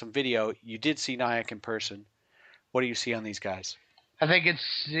Sound on some video. You did see Nyack in person. What do you see on these guys? I think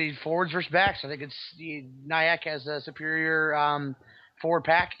it's the forwards versus backs. I think Nyack has a superior forward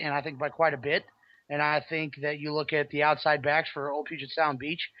pack, and I think by quite a bit. And I think that you look at the outside backs for Old Puget Sound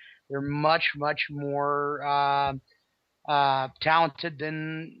Beach, they're much, much more talented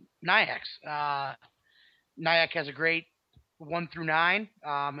than Nyack's. Nyack has a great 1 through 9.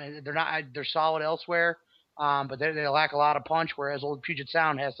 They're solid elsewhere, but they lack a lot of punch. Whereas Old Puget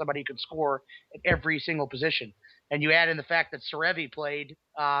Sound has somebody who can score at every single position. And you add in the fact that Serevi played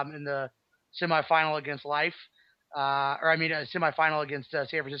in the semifinal against Life, a semifinal against San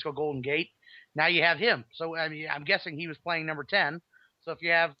Francisco Golden Gate. Now you have him. So I'm guessing he was playing number 10. So if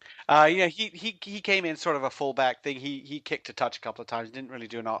you have, he came in sort of a fullback thing. He kicked a touch a couple of times. Didn't really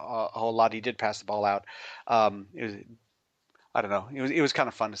do a whole lot. He did pass the ball out. It was kind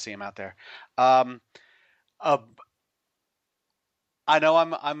of fun to see him out there. I know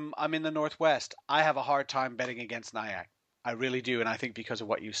I'm in the Northwest. I have a hard time betting against Nyack. I really do, and I think because of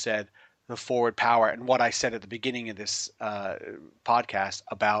what you said, the forward power, and what I said at the beginning of this podcast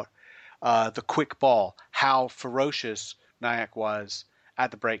about the quick ball, how ferocious Nyack was at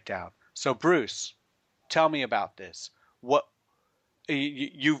the breakdown. So Bruce, tell me about this. What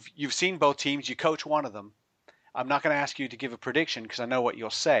you've seen both teams. You coach one of them. I'm not going to ask you to give a prediction because I know what you'll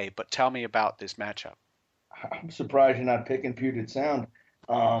say, but tell me about this matchup. I'm surprised you're not picking Puget Sound.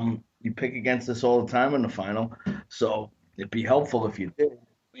 You pick against us all the time in the final, so it'd be helpful if you did.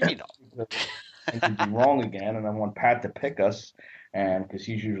 You know. I could be wrong again, and I want Pat to pick us, and because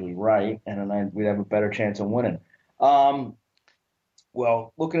he's usually right, and then we'd have a better chance of winning.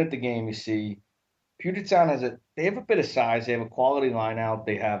 Well, looking at the game, you see Puget Sound they have a bit of size. They have a quality line out.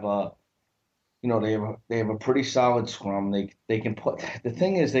 They have they have a pretty solid scrum. They can put. The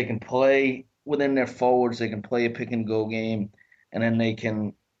thing is, they can play within their forwards. They can play a pick and go game, and then they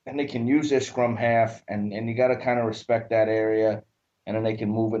can use their scrum half, and you got to kind of respect that area, and then they can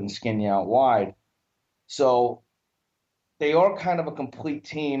move it and skin you out wide. So they are kind of a complete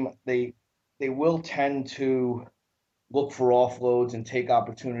team. They will tend to look for offloads and take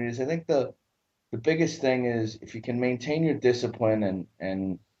opportunities. I think the biggest thing is if you can maintain your discipline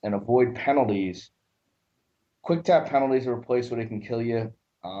and avoid penalties. Quick tap penalties are a place where they can kill you.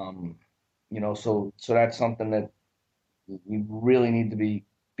 So that's something that you really need to be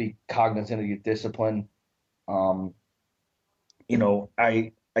cognizant of your discipline. I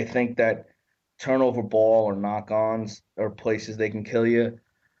think that turnover ball or knock-ons are places they can kill you.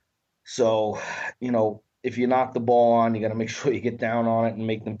 So, if you knock the ball on, you got to make sure you get down on it and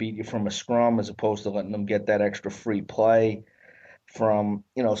make them beat you from a scrum as opposed to letting them get that extra free play from,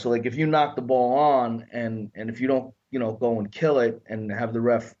 so like if you knock the ball on and if you don't, go and kill it and have the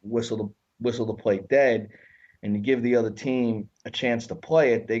ref whistle the play dead and you give the other team a chance to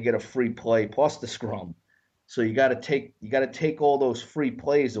play it, they get a free play plus the scrum. So you got to take all those free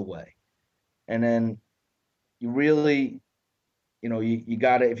plays away. And then you really, you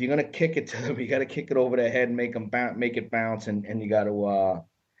got to, if you're going to kick it to them, you got to kick it over their head and make it bounce. And you got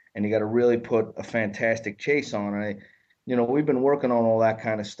to really put a fantastic chase on. We've been working on all that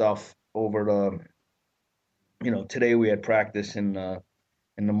kind of stuff over today we had practice in the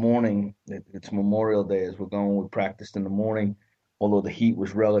morning. It's Memorial Day as we're going. We practiced in the morning, although the heat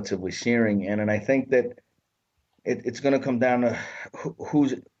was relatively searing. And I think that it's going to come down to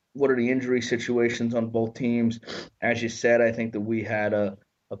what are the injury situations on both teams. As you said, I think that we had a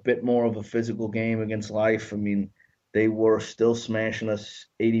bit more of a physical game against Life. I mean, they were still smashing us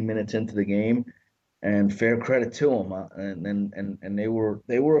 80 minutes into the game, and fair credit to them. And they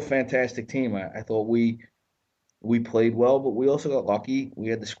were a fantastic team. I thought we played well, but we also got lucky. We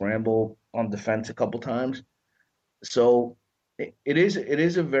had to scramble on defense a couple times. So it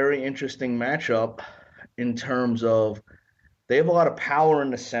is a very interesting matchup in terms of they have a lot of power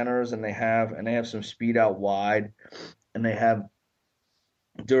in the centers, and they have some speed out wide, and they have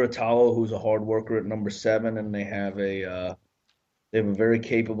Duratalo, who's a hard worker at number 7, and they have a very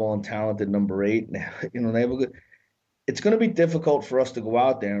capable and talented number 8. They have a good. It's going to be difficult for us to go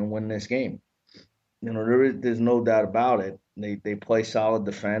out there and win this game. There's no doubt about it. They play solid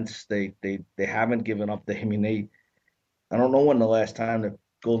defense. They haven't given up. I don't know when the last time that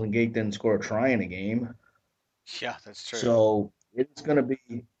Golden Gate didn't score a try in a game. Yeah, that's true. So it's going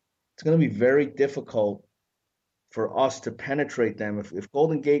to be very difficult for us to penetrate them. If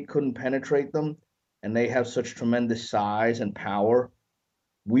Golden Gate couldn't penetrate them, and they have such tremendous size and power,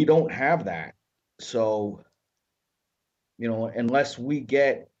 we don't have that. So, unless we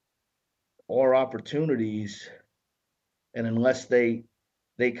get our opportunities, and unless they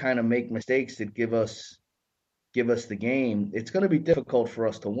kind of make mistakes that give us the game, it's going to be difficult for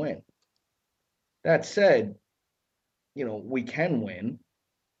us to win. That said, we can win,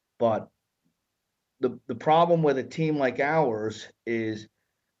 but the problem with a team like ours is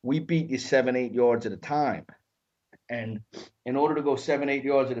we beat you 7-8 yards at a time. And in order to go 7-8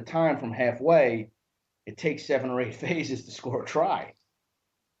 yards at a time from halfway, it takes 7 or 8 phases to score a try.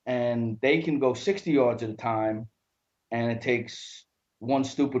 And they can go 60 yards at a time, and it takes one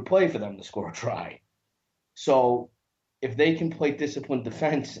stupid play for them to score a try. So if they can play disciplined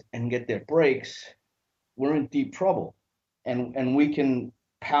defense and get their breaks, we're in deep trouble. And we can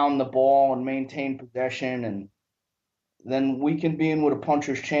pound the ball and maintain possession, and then we can be in with a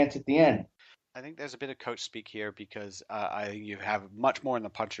puncher's chance at the end. I think there's a bit of coach speak here, because I think you have much more in the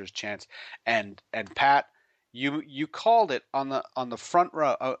puncher's chance. And Pat, you called it on the front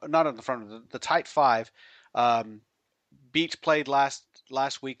row, not on the front row, the tight 5. Beach played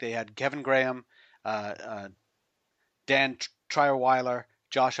last week. They had Kevin Graham, Dan Trierweiler,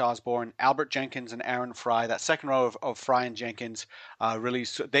 Josh Osborne, Albert Jenkins, and Aaron Fry. That second row of Fry and Jenkins,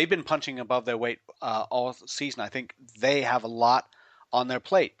 they've been punching above their weight all season. I think they have a lot on their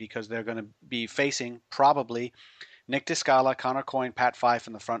plate, because they're going to be facing probably Nick Discala, Connor Coyne, Pat Fife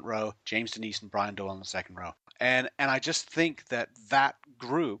in the front row, James Denise, and Brian Doyle in the second row. And I just think that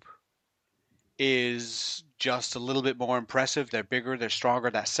group is just a little bit more impressive. They're bigger, they're stronger.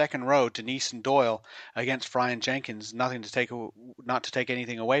 That second row, Denise and Doyle against Fry and Jenkins, not to take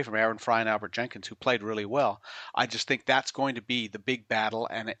anything away from Aaron Fry and Albert Jenkins, who played really well. I just think that's going to be the big battle,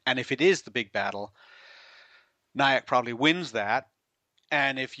 and if it is the big battle, Nyack probably wins that.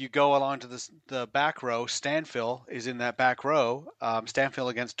 And if you go along to the back row, Stanfill is in that back row. Stanfill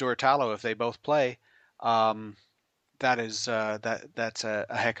against Duratalo, if they both play, that's a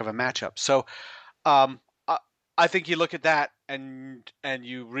heck of a matchup. So I think you look at that and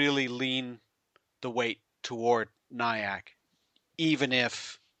you really lean the weight toward Nyack, even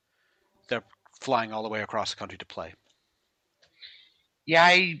if they're flying all the way across the country to play. Yeah,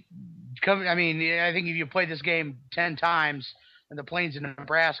 I think if you play this game 10 times in the Plains of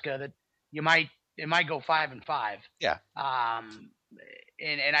Nebraska, that it might go 5-5. Yeah.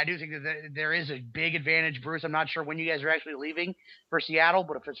 And I do think that there is a big advantage, Bruce. I'm not sure when you guys are actually leaving for Seattle,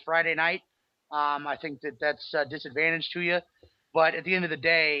 but if it's Friday night, I think that's a disadvantage to you. But at the end of the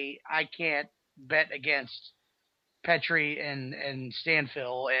day, I can't bet against Petrie and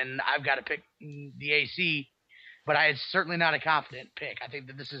Stanfill, and I've got to pick the AC. But it's certainly not a confident pick. I think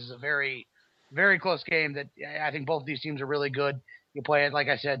that this is a very, very close game. That I think both of these teams are really good. You play it, like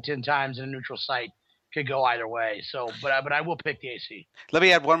I said, 10 times in a neutral site. Could go either way. So, but I will pick the AC. Let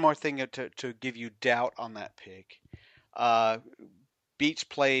me add one more thing to give you doubt on that pick. Beach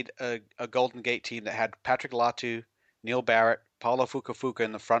played a Golden Gate team that had Patrick Latu, Neil Barrett, Paulo Fukafuka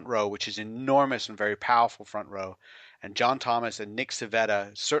in the front row, which is enormous and very powerful front row, and John Thomas and Nick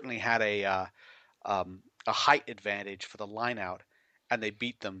Civetta certainly had a height advantage for the lineout, and they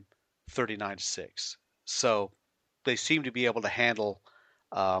beat them 39-6. So they seem to be able to handle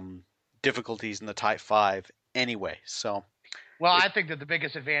difficulties in the tight 5 anyway. So, well, I think that the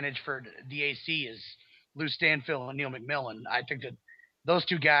biggest advantage for the AC is Lou Stanfill and Neil McMillan. I think that those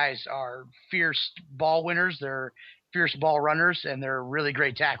two guys are fierce ball winners. They're fierce ball runners, and they're really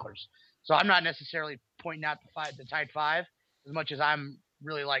great tacklers. So I'm not necessarily pointing out the tight 5 as much as I'm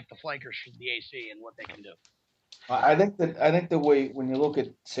really like the flankers for the AC and what they can do. I think the way when you look at,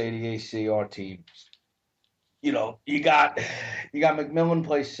 say, the AC, our team, you got McMillan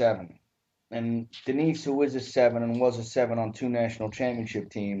plays 7. And Denise, who is a 7 and was a 7 on 2 national championship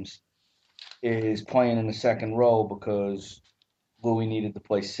teams, is playing in the second row because Louis needed to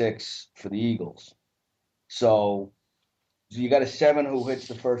play 6 for the Eagles. So you got a 7 who hits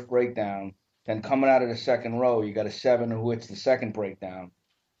the first breakdown. Then coming out of the second row, you got a 7 who hits the second breakdown.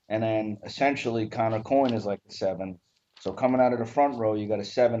 and then essentially Connor Coyne is like a 7. So coming out of the front row, you got a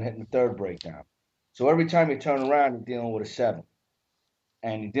 7 hitting the third breakdown. So every time you turn around, you're dealing with a 7,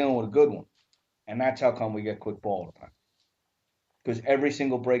 and you're dealing with a good one, and that's how come we get quick ball all the time. Because every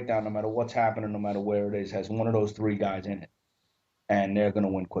single breakdown, no matter what's happening, no matter where it is, has one of those 3 guys in it, and they're going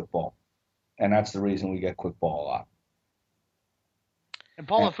to win quick ball, and that's the reason we get quick ball a lot. And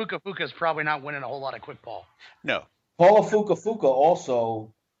Paula Fuka is probably not winning a whole lot of quick ball. No. Paula Fuka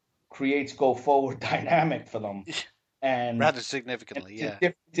also creates go forward dynamic for them, and rather significantly.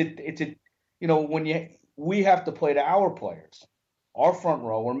 It's a when we have to play to our players, our front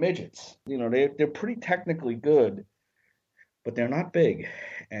row are midgets. They're pretty technically good, but they're not big,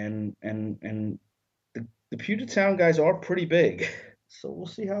 and the Puget Sound guys are pretty big. So we'll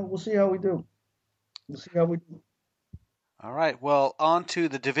see how we do. All right. Well, on to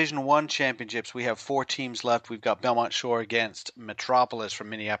the Division I championships. We have 4 teams left. We've got Belmont Shore against Metropolis from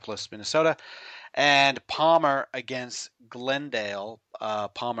Minneapolis, Minnesota, and Palmer against Glendale.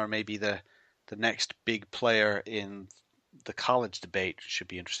 Palmer may be the next big player in the college debate. Should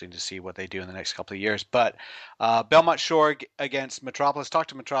be interesting to see what they do in the next couple of years. But Belmont Shore against Metropolis. Talk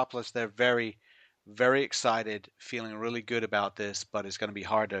to Metropolis. They're very, very excited, feeling really good about this, but it's going to be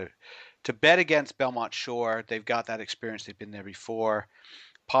hard to bet against Belmont Shore. They've got that experience. They've been there before.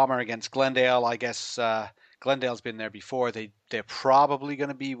 Palmer against Glendale. I guess Glendale's been there before. They're probably going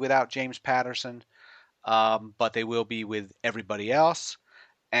to be without James Patterson, but they will be with everybody else.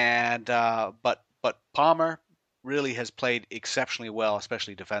 And but Palmer really has played exceptionally well,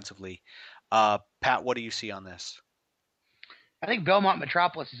 especially defensively. Pat, what do you see on this? I think Belmont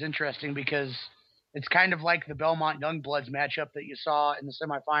Metropolis is interesting because it's kind of like the Belmont Youngbloods matchup that you saw in the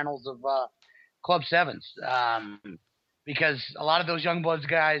semifinals of Club Sevens, because a lot of those Youngbloods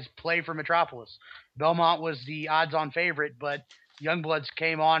guys play for Metropolis. Belmont was the odds-on favorite, but Youngbloods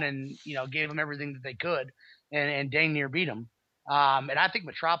came on and gave them everything that they could, and dang near beat them. And I think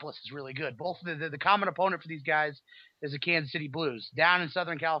Metropolis is really good. Both the common opponent for these guys is the Kansas City Blues. Down in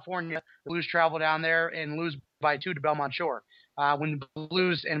Southern California, the Blues travel down there and lose by 2 to Belmont Shore. When the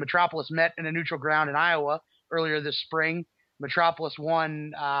Blues and Metropolis met in a neutral ground in Iowa earlier this spring, Metropolis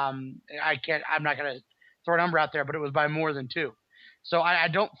won. I'm not going to throw a number out there, but it was by more than 2. So I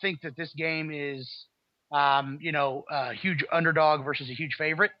don't think that this game is, a huge underdog versus a huge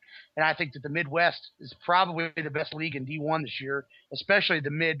favorite. And I think that the Midwest is probably the best league in D1 this year, especially the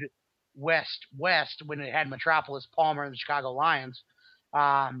Midwest West when it had Metropolis, Palmer, and the Chicago Lions.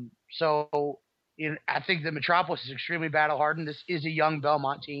 I think that Metropolis is extremely battle-hardened. This is a young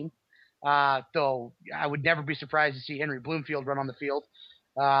Belmont team, though I would never be surprised to see Henry Bloomfield run on the field.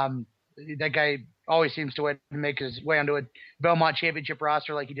 That guy always seems to make his way onto a Belmont championship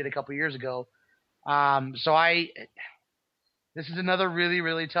roster like he did a couple years ago. This is another really,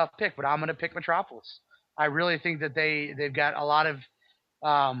 really tough pick, but I'm going to pick Metropolis. I really think that they've got a lot of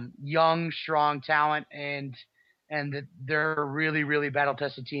young, strong talent, and that they're a really, really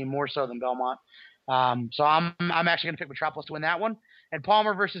battle-tested team, more so than Belmont. So I'm actually going to pick Metropolis to win that one. And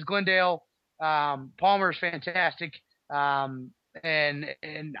Palmer versus Glendale. Palmer is fantastic, and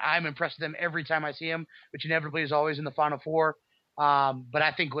I'm impressed with them every time I see him, which inevitably is always in the Final Four. But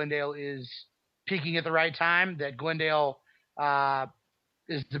I think Glendale is peaking at the right time. That Glendale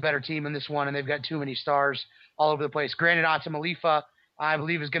is the better team in this one, and they've got too many stars all over the place. Granted, Atam Alifa, I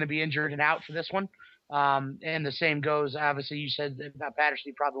believe, is going to be injured and out for this one. And the same goes, obviously, you said about Patterson,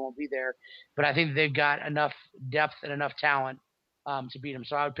 he probably won't be there. But I think they've got enough depth and enough talent to beat him.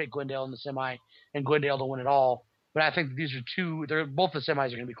 So I would pick Glendale in the semi and Glendale to win it all. But I think these are both the semis are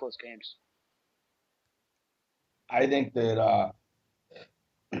going to be close games. I think that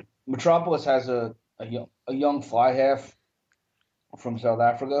Metropolis has a young fly half from South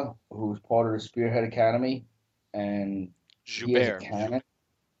Africa who's part of the Spearhead Academy, and he has a cannon.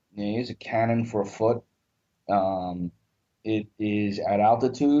 Yeah, he has a cannon for a foot. It is at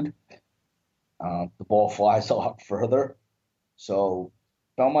altitude. The ball flies a lot further. So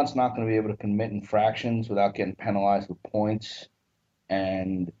Belmont's not going to be able to commit infractions without getting penalized with points.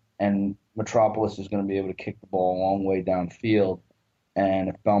 And Metropolis is going to be able to kick the ball a long way downfield. And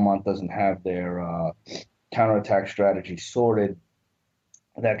if Belmont doesn't have their counterattack strategy sorted,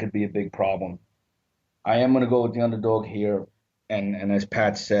 that could be a big problem. I am going to go with the underdog here. And as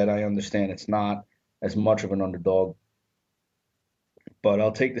Pat said, I understand it's not as much of an underdog. But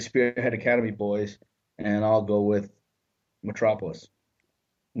I'll take the Spearhead Academy boys, and I'll go with Metropolis.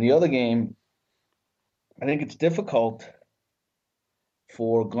 In the other game, I think it's difficult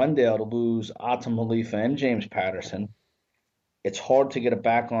for Glendale to lose Atam Alifa and James Patterson. It's hard to get a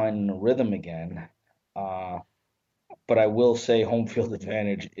backline in a rhythm again. But but I will say home field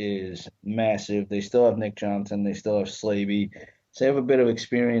advantage is massive. They still have Nick Johnson. They still have Slavey. So they have a bit of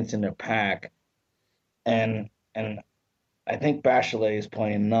experience in their pack. And I think Bachelet is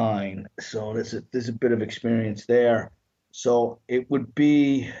playing 9, so there's a bit of experience there. So it would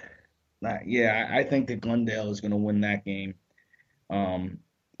be, I think that Glendale is going to win that game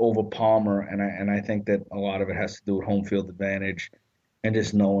over Palmer, and I think that a lot of it has to do with home field advantage and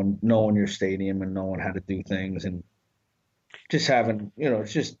just knowing your stadium and knowing how to do things and just having,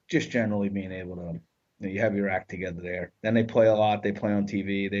 just generally being able to, you have your act together there. Then they play a lot. They play on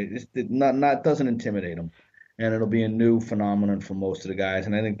TV. It doesn't intimidate them, and it'll be a new phenomenon for most of the guys.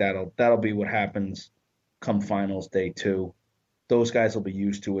 And I think that'll be what happens come finals day 2. Those guys will be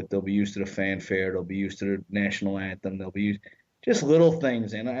used to it. They'll be used to the fanfare. They'll be used to the national anthem. They'll be used just little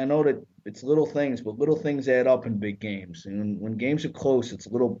things. And I know that it's little things, but little things add up in big games. And when games are close, it's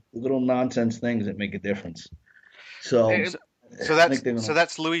little nonsense things that make a difference. So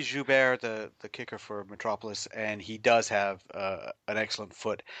that's Louis Joubert, the kicker for Metropolis, and he does have an excellent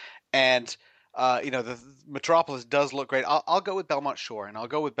foot. And the Metropolis does look great. I'll go with Belmont Shore, and I'll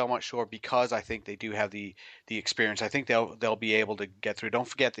go with Belmont Shore because I think they do have the experience. I think they'll be able to get through. Don't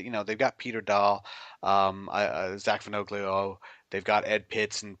forget that they've got Peter Dahl, Zach Vanoglio, they've got Ed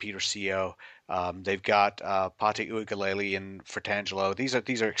Pitts and Peter Seo. They've got Pate Uigalele and Fratangelo.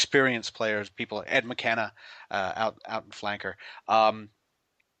 These are experienced players. People, Ed McKenna out in flanker.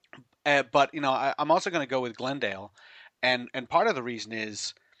 But I'm also going to go with Glendale, and part of the reason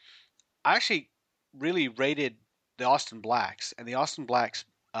is I actually really rated the Austin Blacks, and the Austin Blacks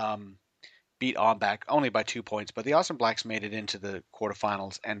beat Onback only by 2 points, but the Austin Blacks made it into the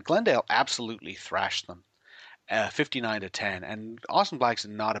quarterfinals, and Glendale absolutely thrashed them, 59-10. And Austin Blacks is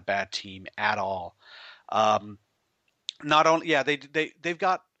not a bad team at all. Not only, they've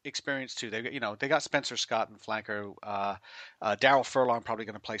got experience too. They got Spencer Scott and flanker. Daryl Furlong probably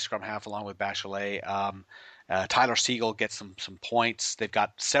going to play scrum half along with Bachelet. Tyler Siegel gets some points. They've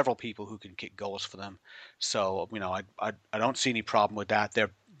got several people who can kick goals for them. So I don't see any problem with that.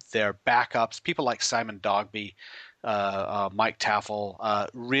 Their backups, people like Simon Dogby, Mike Taffel,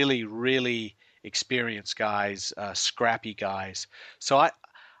 really, really experienced guys, scrappy guys. So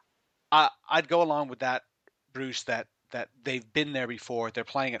I'd go along with that, Bruce, that they've been there before. They're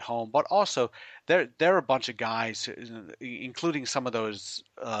playing at home, but also they're a bunch of guys, including some of those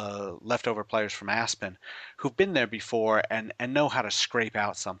leftover players from Aspen, who've been there before and know how to scrape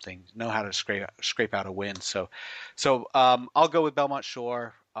out something, know how to scrape out a win. So I'll go with Belmont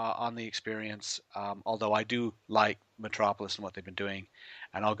Shore on the experience, although I do like Metropolis and what they've been doing,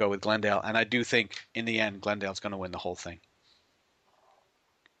 and I'll go with Glendale. And I do think in the end Glendale's going to win the whole thing.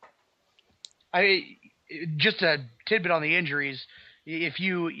 Just a tidbit on the injuries. If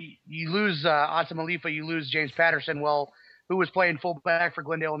you lose Asim Alifa, you lose James Patterson. Well, who was playing fullback for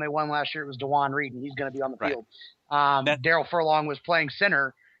Glendale when they won last year? It was DeJuan Reed, and he's going to be on the field. Daryl Furlong was playing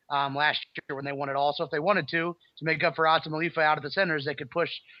center last year when they won it all. So if they wanted to make up for Asim Alifa out of the centers, they could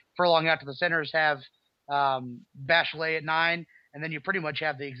push Furlong out to the centers, have Bachelet at 9, and then you pretty much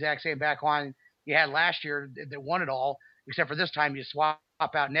have the exact same back line you had last year that won it all, except for this time you swap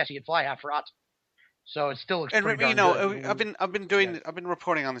out Nessie at fly half for Asim. So it still looks pretty darn good. I've been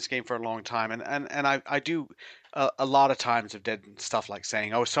reporting on this game for a long time, and I do a lot of times have did stuff like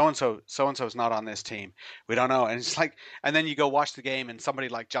saying, oh, so and so is not on this team. We don't know, and it's like, and then you go watch the game, and somebody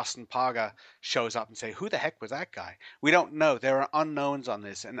like Justin Paga shows up and say, who the heck was that guy? We don't know. There are unknowns on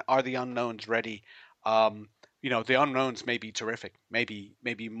this, and are the unknowns ready? The unknowns may be terrific, maybe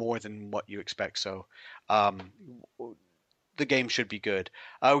more than what you expect. So. The game should be good.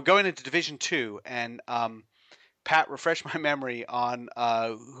 We're going into Division 2, and Pat, refresh my memory on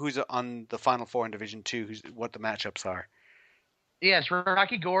who's on the Final Four in Division 2, what the matchups are. Yes,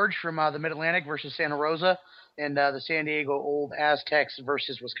 Rocky Gorge from the Mid-Atlantic versus Santa Rosa, and the San Diego Old Aztecs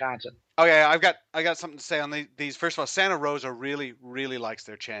versus Wisconsin. Okay, I got something to say on these. First of all, Santa Rosa really, really likes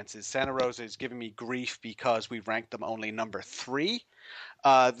their chances. Santa Rosa is giving me grief because we ranked them only number 3.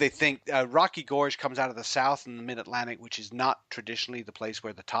 They think Rocky Gorge comes out of the South and the Mid-Atlantic, which is not traditionally the place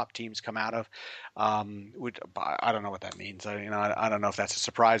where the top teams come out of. I don't know what that means. I don't know if that's a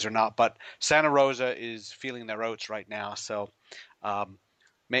surprise or not. But Santa Rosa is feeling their oats right now. So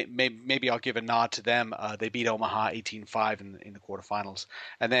maybe I'll give a nod to them. They beat Omaha 18-5 in the quarterfinals.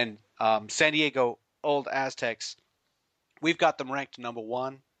 And then San Diego Old Aztecs, we've got them ranked number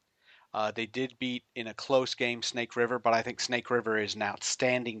 1. They did beat in a close game Snake River, but I think Snake River is an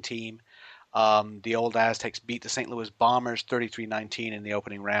outstanding team. The Old Aztecs beat the St. Louis Bombers 33-19 in the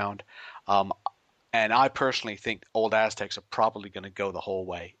opening round. And I personally think Old Aztecs are probably going to go the whole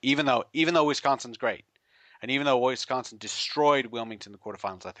way, even though Wisconsin's great. And even though Wisconsin destroyed Wilmington in the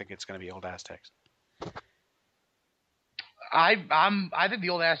quarterfinals, I think it's going to be Old Aztecs. I think the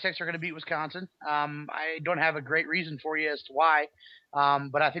Old Aztecs are going to beat Wisconsin. I don't have a great reason for you as to why,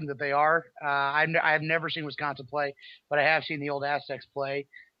 but I think that they are. I've never seen Wisconsin play, but I have seen the Old Aztecs play,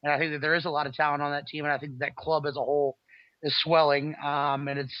 and I think that there is a lot of talent on that team, and I think that club as a whole is swelling,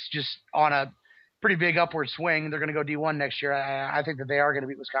 and it's just on a pretty big upward swing. They're going to go D1 next year. I think that they are going to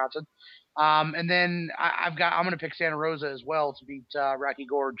beat Wisconsin. And then I'm going to pick Santa Rosa as well to beat Rocky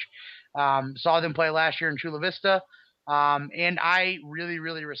Gorge. Saw them play last year in Chula Vista. And I really,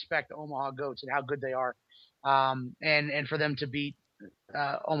 really respect the Omaha Goats and how good they are. And for them to beat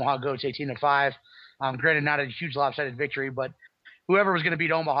Omaha Goats 18-5, granted not a huge lopsided victory, but whoever was going to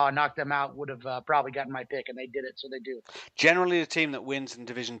beat Omaha and knock them out would have probably gotten my pick, and they did it, so they do. Generally, the team that wins in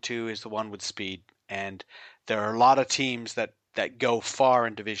Division II is the one with speed, and there are a lot of teams that go far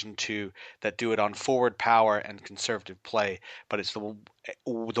in Division II that do it on forward power and conservative play, but it's the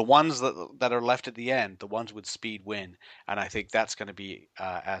ones that are left at the end, the ones with speed win, and I think that's going to be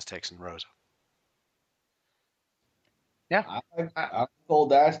Aztecs and Rosa. Yeah, I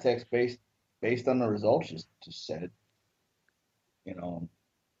told Aztecs based on the results just said. You know,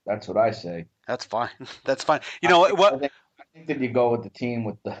 that's what I say. That's fine. That's fine. You know what? I think that you go with the team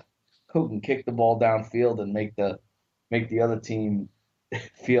with the who can kick the ball downfield and make the other team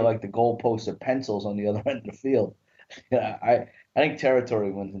feel like the goalposts are pencils on the other end of the field. Yeah, I think territory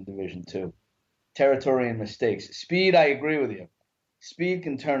wins in Division II. Territory and mistakes. Speed, I agree with you. Speed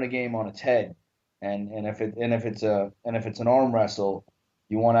can turn a game on its head, and if it's an arm wrestle,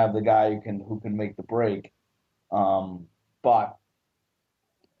 you want to have the guy who can make the break. But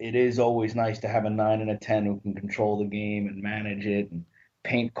it is always nice to have a 9 and a 10 who can control the game and manage it and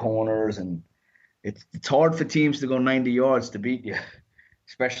paint corners, and it's hard for teams to go 90 yards to beat you,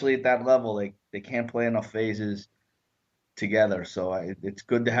 especially at that level. They can't play enough phases together, so it's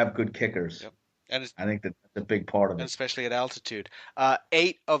good to have good kickers. Yep. And I think that's a big part of it. Especially at altitude.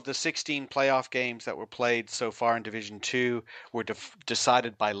 8 of the 16 playoff games that were played so far in Division II were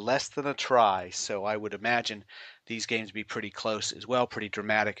decided by less than a try, so I would imagine these games be pretty close as well, pretty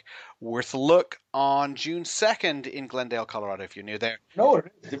dramatic. Worth a look on June 2nd in Glendale, Colorado, if you're near there. No,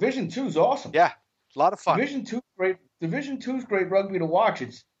 it is. Division II is awesome. Yeah, a lot of fun. Division II great. Division II is great rugby to watch.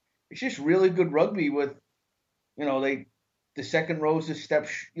 It's just really good rugby with, the second row is a step,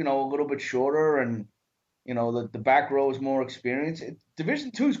 a little bit shorter, and the back row is more experienced.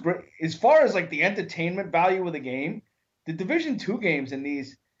 Division II is great as far as like the entertainment value of the game. The Division II games in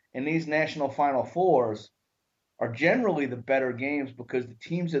these national Final Fours are generally the better games because the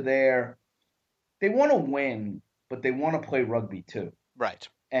teams are there. They want to win, but they want to play rugby too. Right.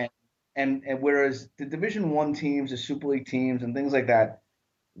 And whereas the Division I teams, the Super League teams, and things like that,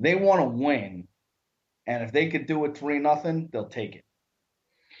 they want to win. And if they could do it 3-0, they'll take it.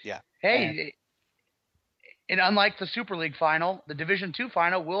 Yeah. Hey, and unlike the Super League final, the Division II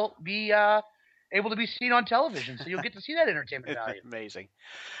final will be able to be seen on television, so you'll get to see that entertainment value. Amazing.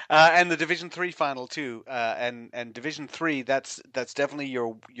 And the Division III final too. And Division III, that's definitely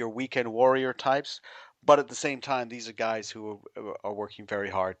your weekend warrior types. But at the same time, these are guys who are working very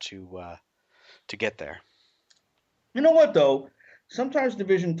hard to get there. You know what though? Sometimes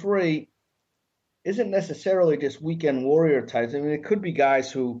Division III isn't necessarily just weekend warrior types. I mean, it could be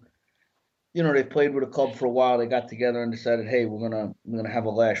guys who, they played with a club for a while. They got together and decided, hey, we're gonna have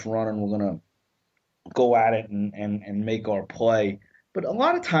a last run and we're gonna go at it and make our play. But a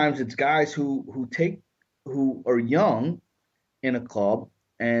lot of times it's guys who are young in a club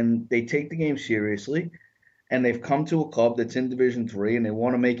and they take the game seriously, and they've come to a club that's in Division III and they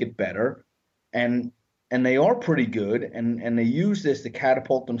want to make it better, and they are pretty good, and they use this to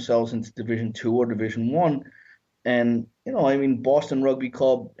catapult themselves into Division II or Division I. And, Boston Rugby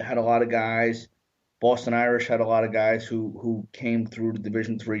Club had a lot of guys. Boston Irish had a lot of guys who came through the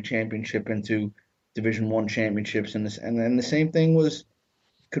Division III championship into Division I championships. And the same thing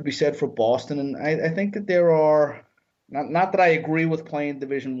could be said for Boston. And I think that there are, not that I agree with playing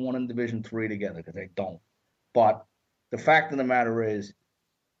Division I and Division III together, because I don't. But the fact of the matter is,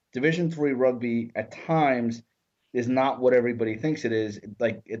 Division III rugby at times is not what everybody thinks it is.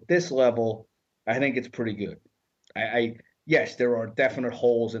 Like at this level, I think it's pretty good. Yes, there are definite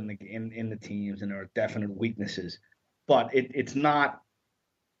holes in the teams and there are definite weaknesses, but it's not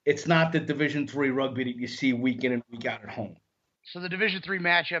the Division III rugby that you see week in and week out at home. So the Division III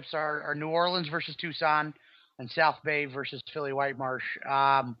matchups are New Orleans versus Tucson and South Bay versus Philly Whitemarsh.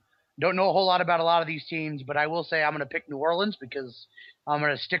 Don't know a whole lot about a lot of these teams, but I will say I'm going to pick New Orleans because I'm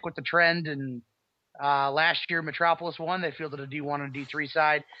going to stick with the trend and Last year, Metropolis won. They fielded a D1 and D3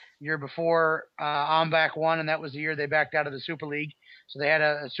 side. The year before, Ombak won, and that was the year they backed out of the Super League. So they had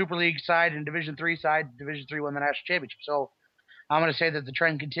a Super League side and Division 3 side. Division 3 won the national championship. So I'm going to say that the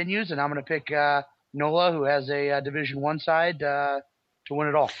trend continues, and I'm going to pick NOLA, who has a Division 1 side, to win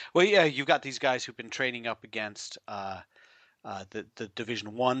it all. Well, yeah, you've got these guys who've been training up against the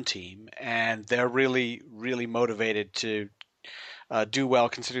Division 1 team, and they're really, really motivated to do well,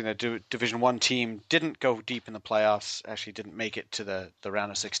 considering that Division 1 team didn't go deep in the playoffs, actually didn't make it to the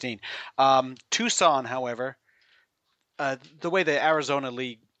round of 16. Tucson, however, the way the Arizona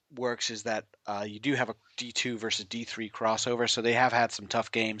League works is that you do have a D2 versus D3 crossover, so they have had some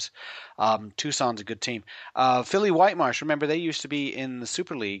tough games. Tucson's a good team. Philly Whitemarsh, remember, they used to be in the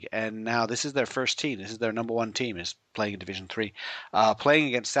Super League, and now this is their first team. This is their number 1 team, is playing in Division 3. Playing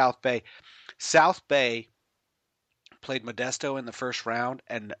against South Bay. South Bay played Modesto in the first round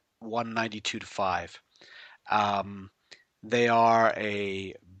and won 92-5. They are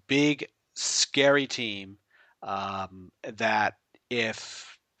a big, scary team that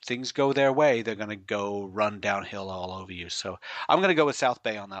if things go their way, they're going to go run downhill all over you. So I'm going to go with South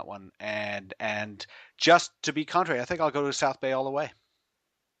Bay on that one. And just to be contrary, I think I'll go to South Bay all the way.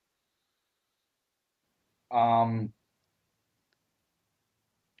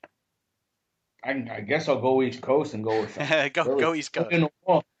 I guess I'll go East Coast and go with go East Coast. And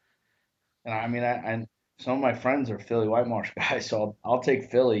I mean, and some of my friends are Philly Whitemarsh guys, so I'll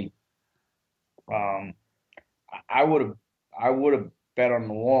take Philly. I would have bet on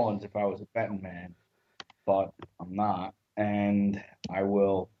New Orleans if I was a betting man, but I'm not, and I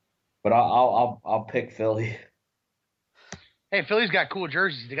will. But I'll pick Philly. Hey, Philly's got cool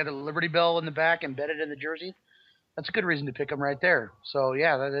jerseys. They got the Liberty Bell in the back embedded in the jersey. That's a good reason to pick them right there. So,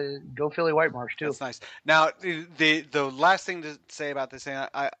 yeah, go Philly Whitemarsh, too. That's nice. Now, the last thing to say about this,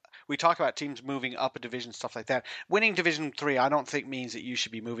 we talk about teams moving up a division, stuff like that. Winning Division 3, I don't think means that you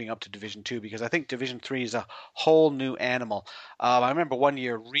should be moving up to Division 2, because I think Division 3 is a whole new animal. I remember one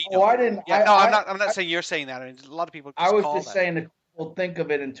year Reno. Oh, I didn't. Yeah, I'm not saying you're saying that. I mean, a lot of people. I was just saying that people think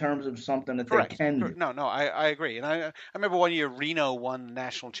of it in terms of something that Correct. they can do. No, I agree. And I remember one year Reno won the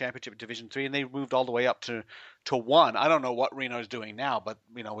national championship at Division 3, and they moved all the way up to 1. I don't know what Reno's doing now, but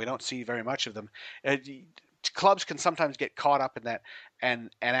we don't see very much of them. Clubs can sometimes get caught up in that and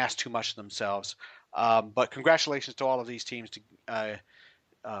ask too much of themselves. But congratulations to all of these teams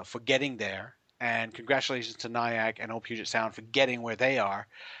for getting there, and congratulations to Nyack and Old Puget Sound for getting where they are,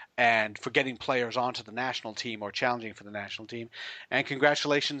 and for getting players onto the national team or challenging for the national team. And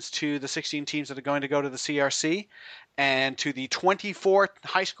congratulations to the 16 teams that are going to go to the CRC, and to the 24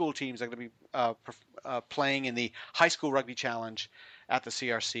 high school teams that are going to be playing in the High School Rugby Challenge at the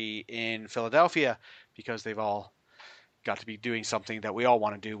CRC in Philadelphia, because they've all got to be doing something that we all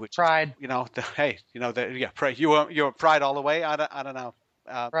want to do, which Pride. Pride. You're Pride all the way. I don't know.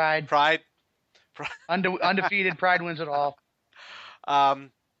 Pride. Undefeated. Pride wins it all.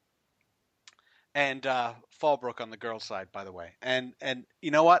 And Fallbrook on the girls' side, by the way. And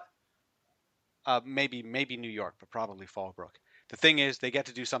you know what? Maybe New York, but probably Fallbrook. The thing is, they get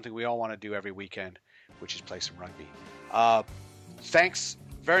to do something we all want to do every weekend, which is play some rugby. Thanks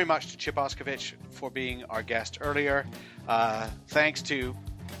very much to Chip Oskovich for being our guest earlier. Thanks to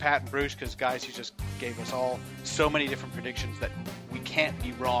Pat and Bruce, because, guys, you just gave us all so many different predictions that we can't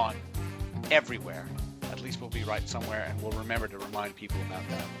be wrong everywhere. At least we'll be right somewhere, and we'll remember to remind people about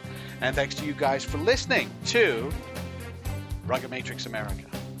that. And thanks to you guys for listening to Rugby Matrix America.